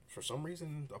 Yep, for some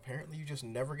reason, apparently you just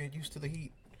never get used to the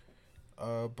heat.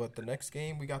 But the next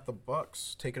game, we got the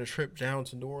Bucks taking a trip down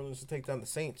to New Orleans to take down the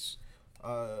Saints.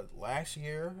 Last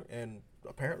year and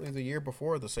apparently the year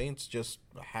before, the Saints just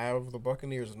have the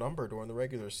Buccaneers' number during the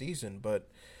regular season. But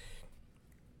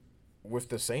with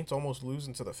the Saints almost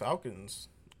losing to the Falcons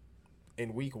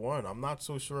in Week 1, I'm not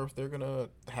so sure if they're gonna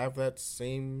have that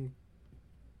same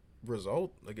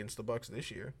result against the Bucks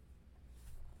this year.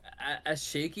 As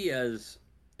shaky as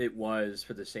it was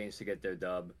for the Saints to get their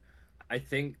dub, I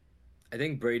think I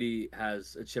think Brady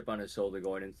has a chip on his shoulder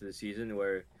going into the season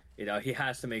where he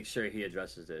has to make sure he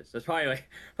addresses this. That's probably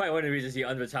one of the reasons he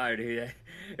unretired.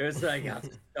 It was like, oh,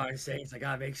 darn Saints, I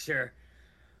gotta make sure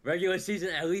regular season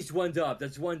at least one dub.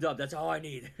 That's one dub. That's all I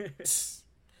need.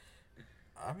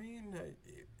 I mean,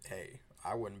 hey,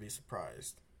 I wouldn't be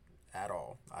surprised at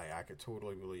all. I could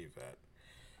totally believe that.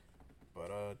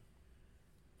 But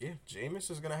yeah,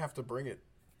 Jameis is gonna have to bring it,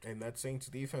 and that Saints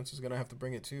defense is gonna have to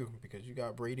bring it too, because you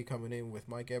got Brady coming in with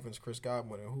Mike Evans, Chris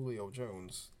Godwin, and Julio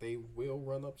Jones. They will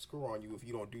run up score on you if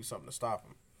you don't do something to stop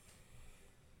them.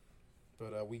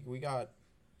 But we got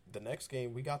the next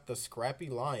game. We got the scrappy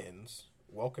Lions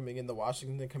welcoming in the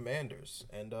Washington Commanders,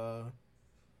 and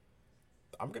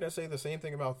I'm gonna say the same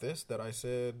thing about this that I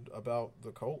said about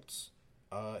the Colts.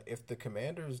 If the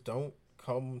Commanders don't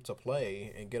come to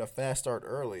play and get a fast start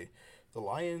early, the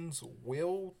Lions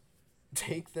will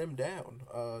take them down.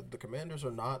 The Commanders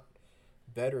are not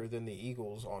better than the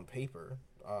Eagles on paper.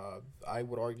 I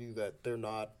would argue that they're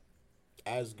not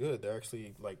as good. They're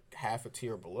actually like half a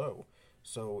tier below.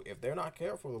 So if they're not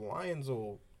careful, the Lions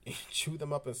will chew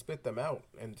them up and spit them out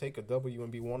and take a W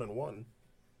and be 1-1.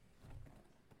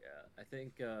 Yeah, I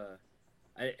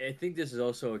think this is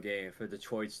also a game for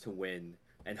Detroit's to win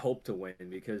and hope to win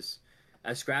because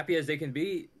as scrappy as they can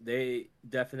be, they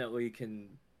definitely can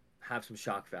have some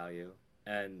shock value.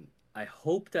 And I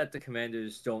hope that the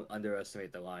Commanders don't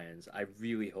underestimate the Lions. I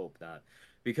really hope not.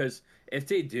 Because if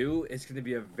they do, it's going to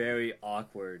be a very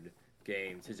awkward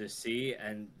game to just see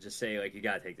and just say, like, you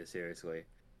got to take this seriously.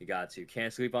 You got to.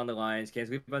 Can't sleep on the Lions. Can't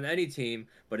sleep on any team,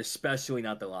 but especially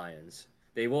not the Lions.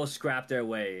 They will scrap their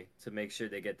way to make sure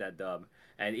they get that dub.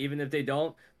 And even if they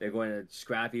don't, they're going to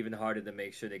scrap even harder to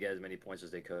make sure they get as many points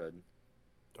as they could.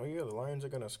 Oh yeah, the Lions are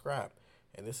gonna scrap,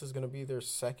 and this is gonna be their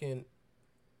second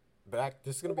back.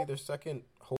 This is gonna be their second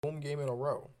home game in a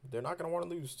row. They're not gonna want to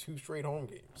lose two straight home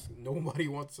games. Nobody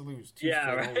wants to lose two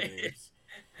Yeah, straight home right. games.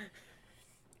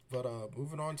 But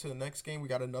moving on to the next game, we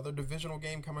got another divisional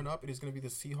game coming up. It is going to be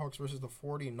the Seahawks versus the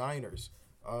 49ers.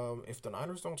 If the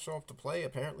Niners don't show up to play,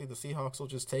 apparently the Seahawks will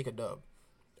just take a dub.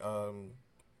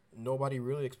 Nobody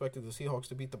really expected the Seahawks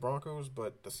to beat the Broncos,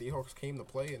 but the Seahawks came to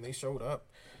play and they showed up.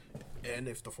 And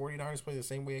if the 49ers play the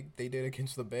same way they did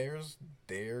against the Bears,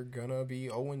 they're going to be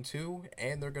 0-2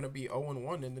 and they're going to be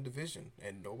 0-1 in the division.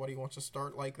 And nobody wants to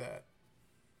start like that.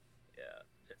 Yeah,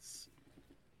 it's.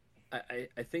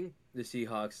 I think the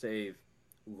Seahawks, they've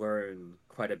learned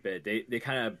quite a bit. They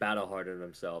kind of battle harder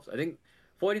themselves. I think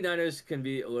 49ers can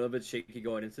be a little bit shaky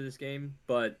going into this game,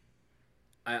 but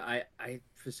I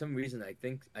for some reason I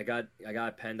think I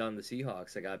got penned on the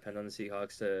Seahawks. I got penned on the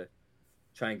Seahawks to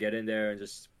try and get in there and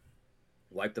just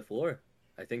wipe the floor.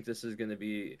 I think this is going to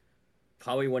be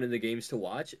probably one of the games to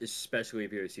watch, especially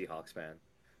if you're a Seahawks fan.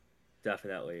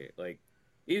 Definitely, like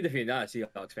even if you're not a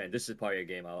Seahawks fan, this is probably a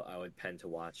game I would pen to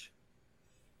watch.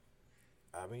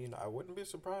 I mean, I wouldn't be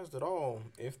surprised at all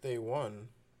if they won,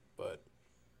 but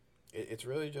It's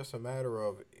really just a matter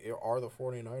of are the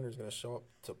 49ers going to show up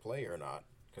to play or not?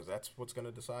 Because that's what's going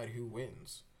to decide who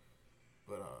wins.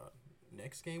 But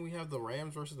next game we have the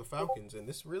Rams versus the Falcons, and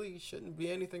this really shouldn't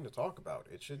be anything to talk about.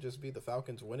 It should just be the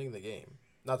Falcons winning the game,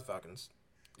 not the Falcons.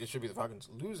 It should be the Falcons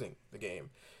losing the game,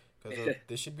 because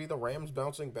this should be the Rams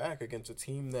bouncing back against a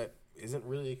team that isn't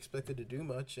really expected to do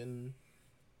much, and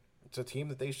it's a team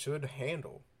that they should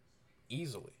handle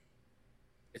easily.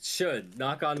 It should.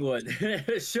 Knock on wood.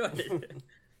 It should.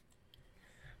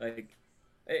 Like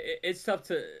it's tough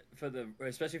to for the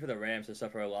especially for the Rams to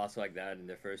suffer a loss like that in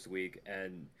their first week,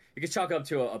 and you can chalk up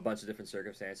to a bunch of different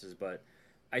circumstances. But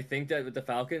I think that with the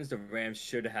Falcons, the Rams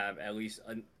should have at least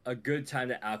a good time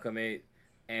to acclimate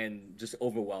and just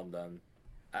overwhelm them.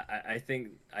 I think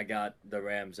I got the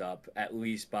Rams up at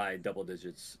least by double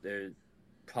digits. There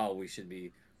probably should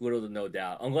be little to no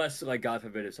doubt, unless like God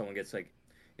forbid if someone gets like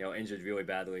injured really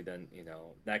badly, then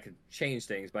that could change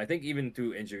things. But I think even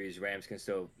through injuries, Rams can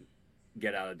still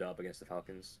get out a dub against the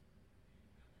Falcons.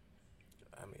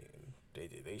 I mean,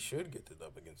 they should get the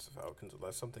dub against the Falcons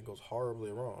unless something goes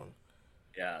horribly wrong.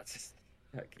 Yeah, just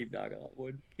keep knocking on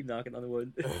wood. Keep knocking on the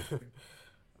wood.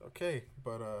 Okay,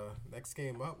 but next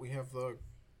game up, we have the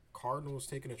Cardinals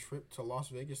taking a trip to Las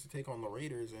Vegas to take on the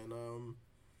Raiders, and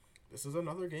this is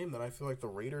another game that I feel like the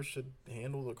Raiders should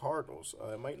handle the Cardinals.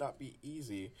 It might not be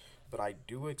easy, but I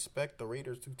do expect the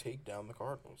Raiders to take down the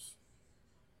Cardinals.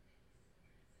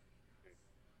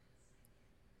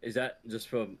 Is that just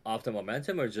from off the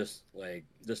momentum, or just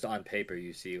on paper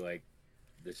you see like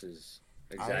this is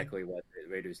I exactly what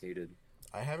the Raiders needed?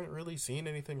 I haven't really seen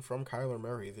anything from Kyler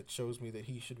Murray that shows me that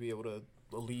he should be able to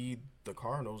lead the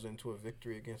Cardinals into a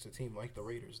victory against a team like the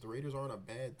Raiders. The Raiders aren't a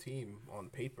bad team on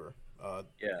paper,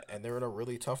 Yeah, and they're in a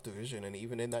really tough division. And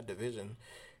even in that division,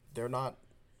 they're not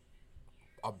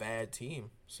a bad team.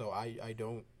 So I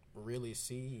don't really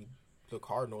see the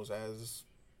Cardinals as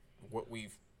what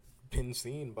we've been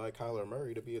seen by Kyler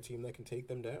Murray to be a team that can take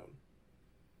them down.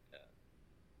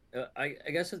 I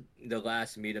guess the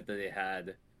last meetup that they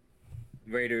had,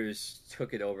 Raiders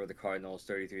took it over the Cardinals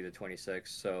 33-26.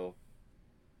 So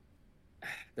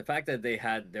the fact that they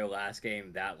had their last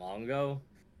game that long ago,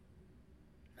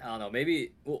 I don't know.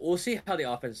 Maybe we'll see how the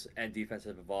offense and defense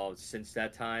have evolved since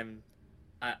that time.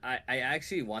 I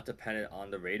actually want to pin it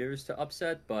on the Raiders to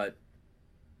upset, but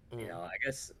Mm. I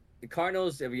guess the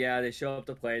Cardinals, yeah, they show up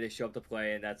to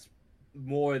play, and that's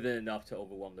more than enough to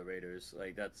overwhelm the Raiders.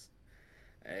 Like that's,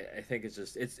 I think it's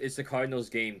just it's the Cardinals'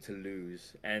 game to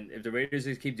lose, and if the Raiders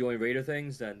just keep doing Raider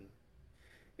things, then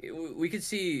we could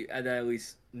see at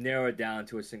least narrow it down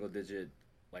to a single digit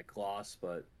like loss.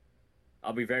 But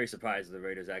I'll be very surprised if the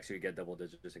Raiders actually get double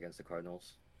digits against the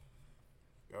Cardinals.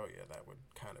 Oh yeah, that would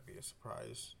kind of be a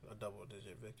surprise. A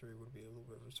double-digit victory would be a little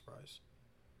bit of a surprise.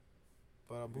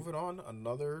 But moving on,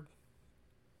 another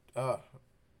uh,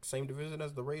 same division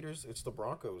as the Raiders. It's the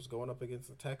Broncos going up against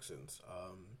the Texans.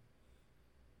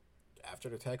 After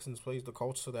the Texans plays the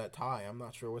Colts to that tie, I'm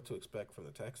not sure what to expect from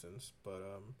the Texans, but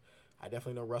I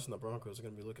definitely know Russ and the Broncos are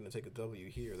going to be looking to take a W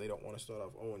here. They don't want to start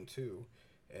off 0-2,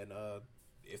 and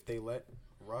if they let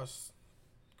Russ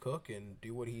cook and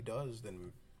do what he does,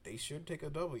 then they should take a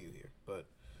W here. But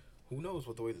who knows?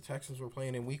 With the way the Texans were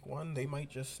playing in Week 1, they might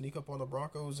just sneak up on the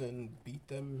Broncos and beat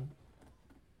them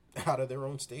out of their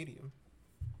own stadium.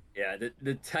 Yeah,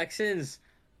 the Texans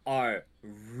are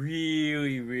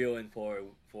really reeling for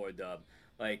a dub.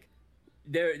 Like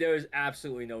there is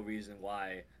absolutely no reason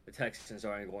why the Texans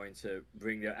aren't going to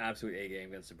bring their absolute A game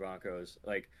against the Broncos.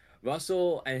 Like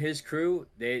Russell and his crew,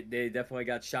 they definitely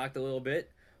got shocked a little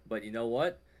bit, but you know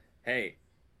what? Hey,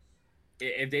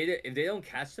 if they don't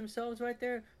catch themselves right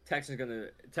there, Texans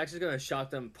gonna shock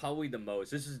them probably the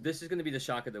most. This is gonna be the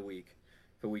shock of the week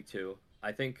for week 2.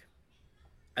 I think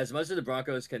as much as the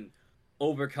Broncos can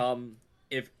overcome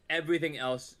if everything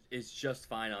else is just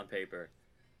fine on paper,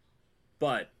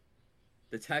 but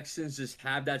the Texans just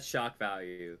have that shock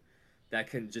value that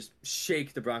can just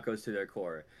shake the Broncos to their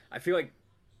core. I feel like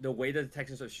the way that the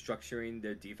Texans are structuring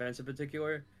their defense in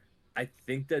particular, I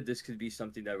think that this could be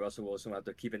something that Russell Wilson will have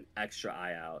to keep an extra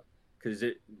eye out because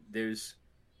there's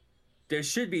there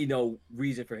should be no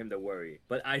reason for him to worry,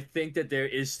 but I think that there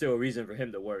is still a reason for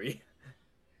him to worry.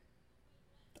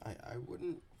 I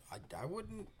wouldn't I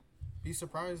wouldn't be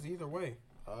surprised either way.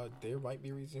 There might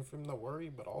be reason for him to worry,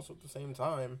 but also at the same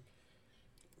time,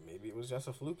 maybe it was just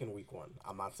a fluke in Week 1.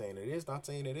 I'm not saying it is, not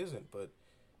saying it isn't, but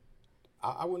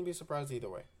I wouldn't be surprised either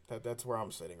way. That's where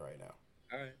I'm sitting right now.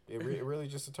 All right. It really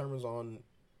just determines on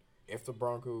if the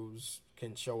Broncos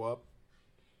can show up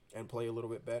and play a little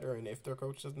bit better, and if their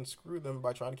coach doesn't screw them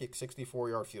by trying to kick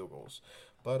 64-yard field goals.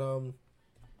 But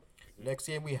Next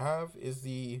game we have is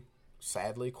the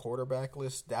sadly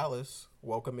quarterbackless Dallas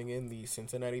welcoming in the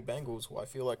Cincinnati Bengals, who I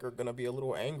feel like are going to be a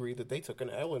little angry that they took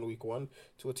an L in week one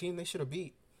to a team they should have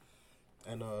beat.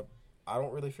 And I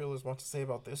don't really feel as much to say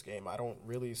about this game. I don't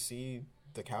really see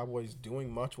the Cowboys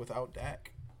doing much without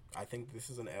Dak. I think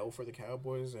this is an L for the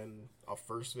Cowboys and a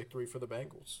first victory for the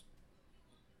Bengals.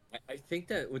 I think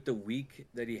that with the week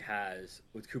that he has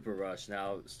with Cooper Rush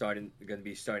now going to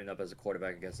be starting up as a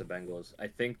quarterback against the Bengals, I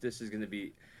think this is going to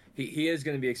be he is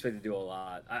going to be expected to do a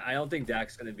lot. I don't think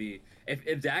Dak's going to be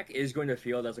if Dak is going to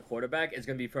field as a quarterback, it's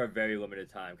going to be for a very limited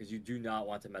time because you do not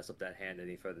want to mess up that hand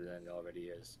any further than it already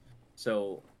is.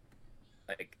 So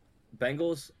like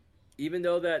Bengals, even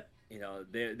though that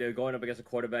they're going up against a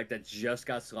quarterback that just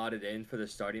got slotted in for the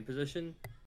starting position,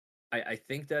 I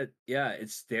think that yeah,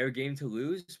 it's their game to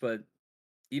lose, but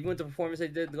even with the performance they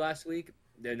did last week,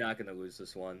 they're not going to lose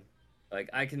this one. Like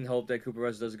I can hope that Cooper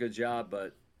Rush does a good job,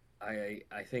 but I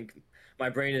think my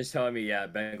brain is telling me yeah,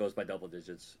 Bengals by double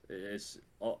digits. It's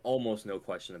almost no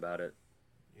question about it.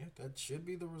 Yeah, that should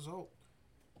be the result.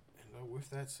 And with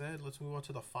that said, let's move on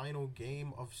to the final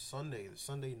game of Sunday, the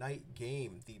Sunday night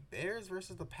game, the Bears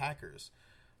versus the Packers.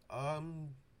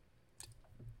 Um,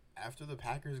 After the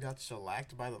Packers got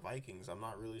shellacked by the Vikings, I'm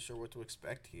not really sure what to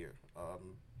expect here.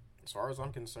 As far as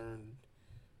I'm concerned,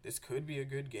 this could be a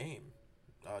good game.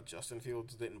 Justin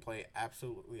Fields didn't play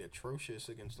absolutely atrocious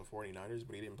against the 49ers,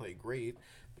 but he didn't play great.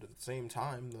 But at the same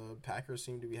time, the Packers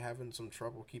seem to be having some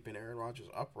trouble keeping Aaron Rodgers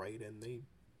upright, and they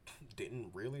didn't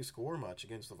really score much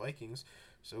against the Vikings.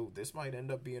 So this might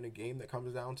end up being a game that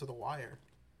comes down to the wire.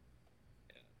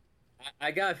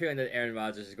 I got a feeling that Aaron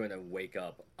Rodgers is going to wake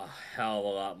up a hell of a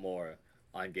lot more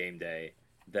on game day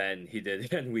than he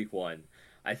did in week one.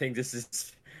 I think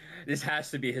this has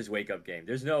to be his wake up game.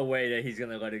 There's no way that he's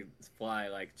gonna let it fly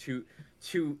like two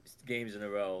games in a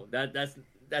row.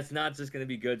 That's not just gonna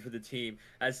be good for the team.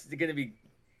 That's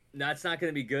not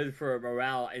gonna be good for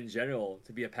morale in general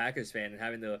to be a Packers fan and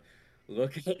having to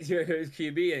look at your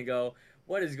QB and go,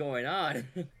 what is going on?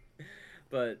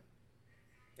 But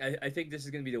I think this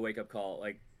is going to be the wake up call.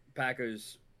 Like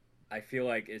Packers, I feel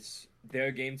like it's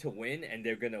their game to win, and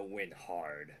they're going to win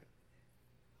hard.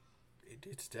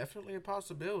 It's definitely a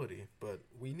possibility, but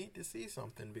we need to see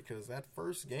something because that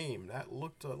first game that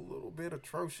looked a little bit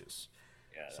atrocious.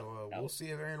 Yeah, So we'll see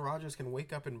if Aaron Rodgers can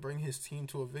wake up and bring his team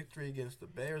to a victory against the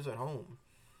Bears at home.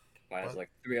 minus like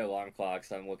 3 alarm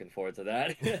clocks. I'm looking forward to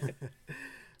that.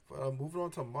 But moving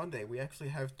on to Monday, we actually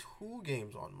have two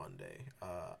games on Monday.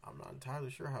 I'm not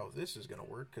entirely sure how this is going to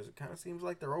work because it kind of seems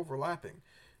like they're overlapping.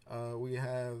 We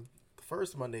have the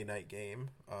first Monday night game,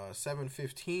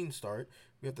 7:15 start.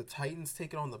 We have the Titans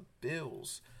taking on the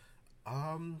Bills.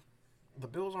 The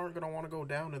Bills aren't going to want to go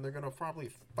down, and they're going to probably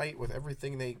fight with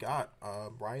everything they got.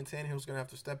 Ryan Tannehill's going to have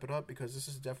to step it up because this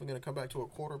is definitely going to come back to a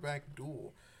quarterback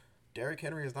duel. Derrick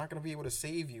Henry is not going to be able to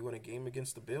save you in a game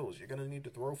against the Bills. You're going to need to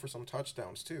throw for some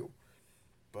touchdowns too.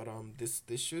 But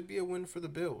this should be a win for the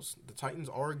Bills. The Titans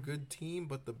are a good team,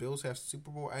 but the Bills have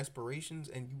Super Bowl aspirations,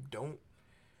 and you don't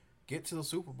get to the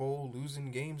Super Bowl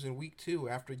losing games in week 2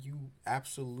 after you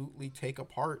absolutely take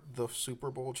apart the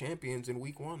Super Bowl champions in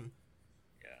week 1.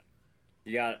 Yeah,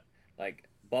 you got like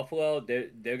Buffalo. They're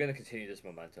going to continue this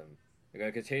momentum. They're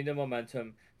going to continue the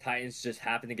momentum. Titans just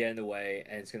happen to get in the way,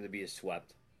 and it's going to be a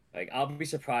swept. Like I'll be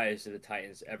surprised if the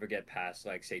Titans ever get past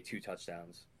like say 2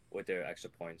 touchdowns with their extra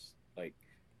points. Like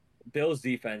Bills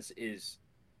defense is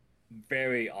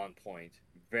very on point,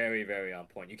 very very on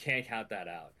point. You can't count that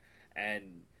out.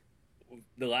 And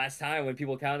the last time when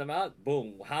people count them out,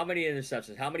 boom, how many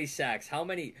interceptions, how many sacks, how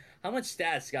much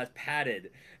stats got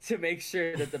padded to make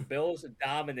sure that the Bills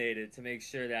dominated to make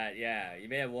sure that yeah, you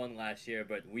may have won last year,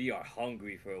 but we are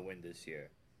hungry for a win this year.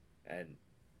 And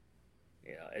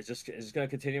it's gonna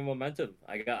continue momentum.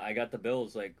 I got the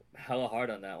Bills like hella hard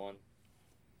on that one.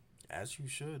 As you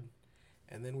should.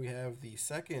 And then we have the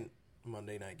second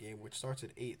Monday night game, which starts at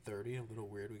 8:30. A little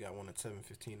weird. We got one at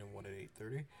 7:15 and one at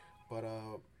 8:30. But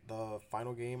the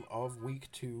final game of week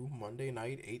 2, Monday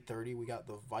night, 8:30, we got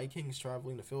the Vikings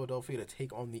traveling to Philadelphia to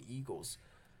take on the Eagles.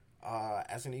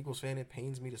 As an Eagles fan, it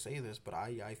pains me to say this, but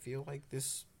I feel like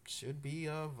this should be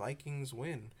a Vikings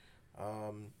win.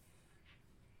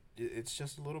 It's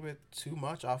just a little bit too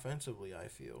much offensively, I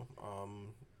feel.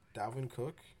 Dalvin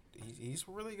Cook, he's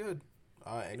really good.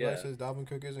 Anybody says Dalvin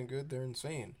Cook isn't good, they're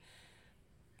insane.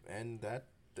 And that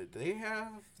the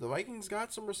Vikings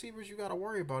got some receivers you got to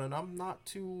worry about, and I'm not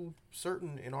too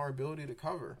certain in our ability to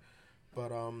cover.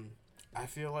 But I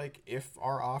feel like if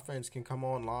our offense can come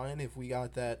online, if we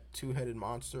got that two-headed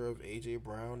monster of A.J.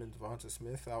 Brown and Devonta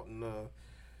Smith out in the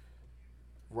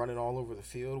running all over the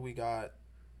field, we got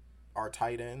our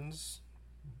tight ends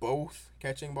both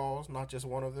catching balls, not just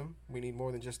one of them. We need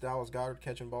more than just Dallas Goedert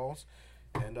catching balls.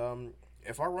 And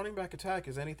if our running back attack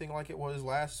is anything like it was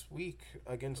last week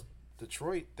against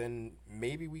Detroit, then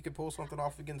maybe we could pull something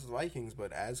off against the Vikings.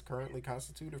 But as currently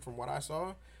constituted from what I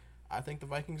saw, I think the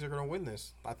Vikings are going to win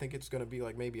this. I think it's going to be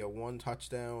like maybe a one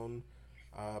touchdown,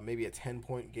 maybe a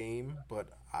 10-point game, but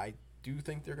I do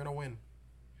think they're going to win.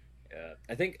 Yeah,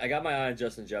 I think I got my eye on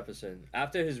Justin Jefferson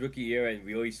after his rookie year and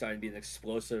really starting to be an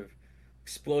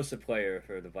explosive player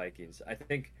for the Vikings. I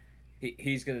think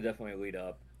he's going to definitely lead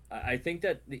up. I think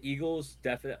that the Eagles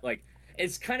definitely like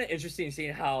it's kind of interesting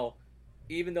seeing how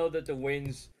even though that the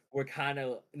wins were kind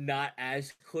of not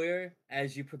as clear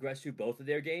as you progress through both of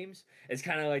their games, it's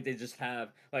kind of like they just have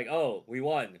like, oh, we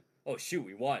won. Oh shoot,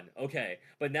 we won. Okay,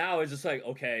 but now it's just like,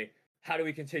 okay, how do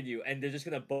we continue? And they're just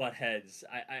gonna butt heads.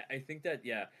 I think that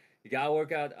yeah, you gotta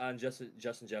work out on Justin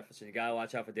Jefferson. You gotta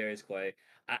watch out for Darius Clay.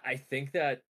 I think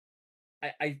that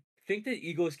I think the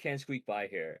Eagles can squeak by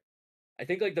here. I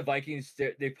think like the Vikings,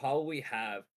 they probably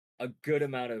have a good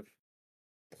amount of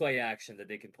play action that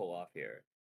they can pull off here.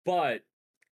 But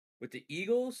with the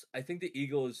Eagles, I think the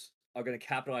Eagles are going to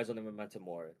capitalize on the momentum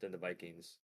more than the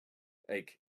Vikings.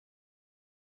 Like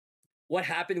what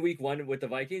happened week one with the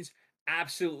Vikings,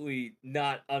 absolutely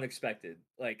not unexpected.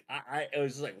 Like it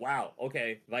was just like, wow,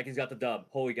 okay, Vikings got the dub.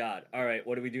 Holy God! All right,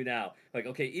 what do we do now? Like,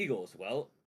 okay, Eagles. Well,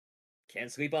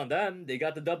 can't sleep on them. They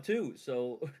got the dub too.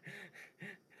 So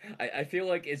I feel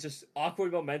like it's just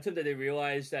awkward momentum that they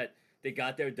realize that they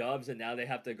got their dubs and now they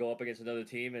have to go up against another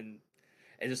team and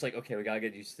it's just like, okay, we gotta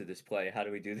get used to this play. How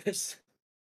do we do this?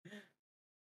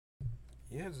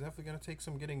 Yeah, it's definitely going to take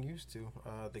some getting used to.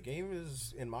 The game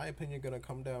is, in my opinion, going to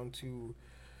come down to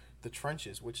the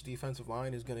trenches. Which defensive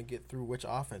line is going to get through which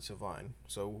offensive line?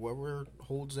 So whoever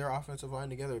holds their offensive line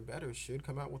together better should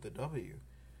come out with a W.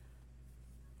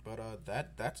 But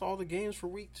that's all the games for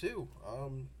week two.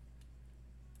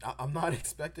 I'm not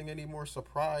expecting any more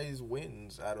surprise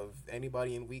wins out of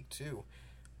anybody in week two.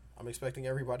 I'm expecting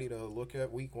everybody to look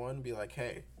at week one and be like,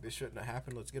 hey, this shouldn't have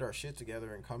happened. Let's get our shit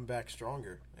together and come back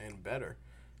stronger and better.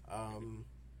 Um,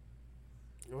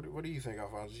 what do you think,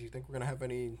 Alphonse? Do you think we're going to have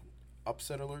any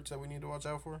upset alerts that we need to watch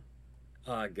out for?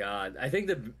 Oh God, I think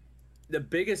the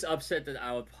biggest upset that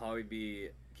I would probably be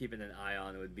keeping an eye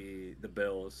on would be the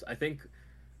Bills. I think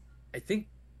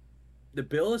the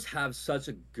Bills have such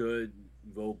a good,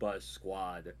 robust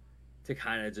squad to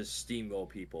kind of just steamroll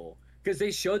people because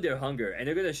they showed their hunger and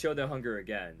they're going to show their hunger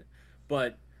again.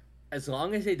 But as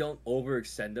long as they don't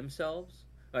overextend themselves,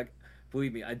 like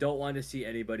believe me, I don't want to see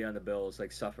anybody on the Bills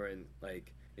like suffering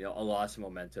like a loss of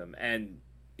momentum. And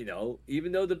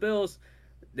even though the Bills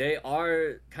they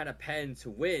are kind of penned to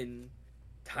win,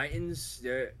 Titans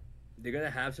they're gonna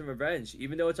have some revenge.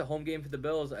 Even though it's a home game for the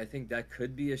Bills, I think that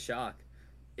could be a shock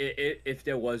if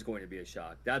there was going to be a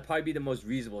shock. That'd probably be the most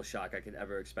reasonable shock I can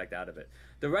ever expect out of it.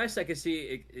 The rest, I can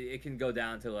see it can go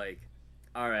down to like,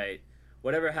 all right,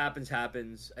 whatever happens,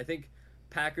 happens. I think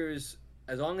Packers,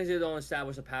 as long as they don't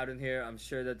establish a pattern here, I'm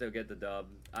sure that they'll get the dub.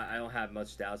 I don't have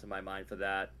much doubts in my mind for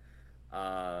that.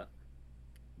 Uh,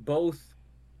 both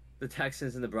the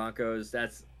Texans and the Broncos,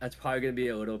 that's probably going to be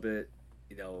a little bit,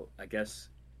 I guess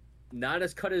not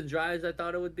as cut and dry as I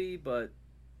thought it would be, but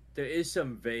there is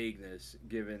some vagueness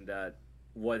given that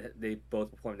what they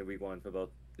both performed in week one for both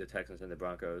the Texans and the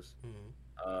Broncos. Mm-hmm.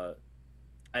 Uh,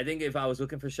 I think if I was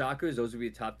looking for shockers, those would be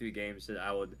the top three games that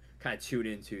I would kind of tune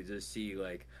into to see,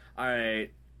 like, all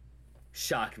right,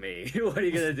 shock me. What are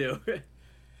you going to do?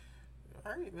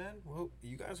 All right, man. Well,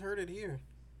 you guys heard it here.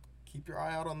 Keep your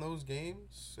eye out on those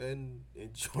games and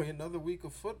enjoy another week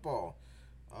of football.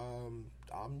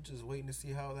 I'm just waiting to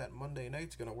see how that Monday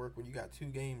night's gonna work when you got two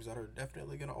games that are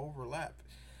definitely gonna overlap.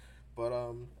 But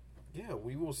yeah,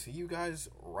 we will see you guys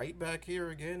right back here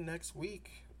again next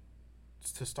week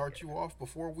to start you off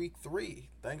before week three.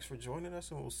 Thanks for joining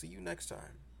us, and we'll see you next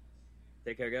time.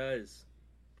 Take care, guys.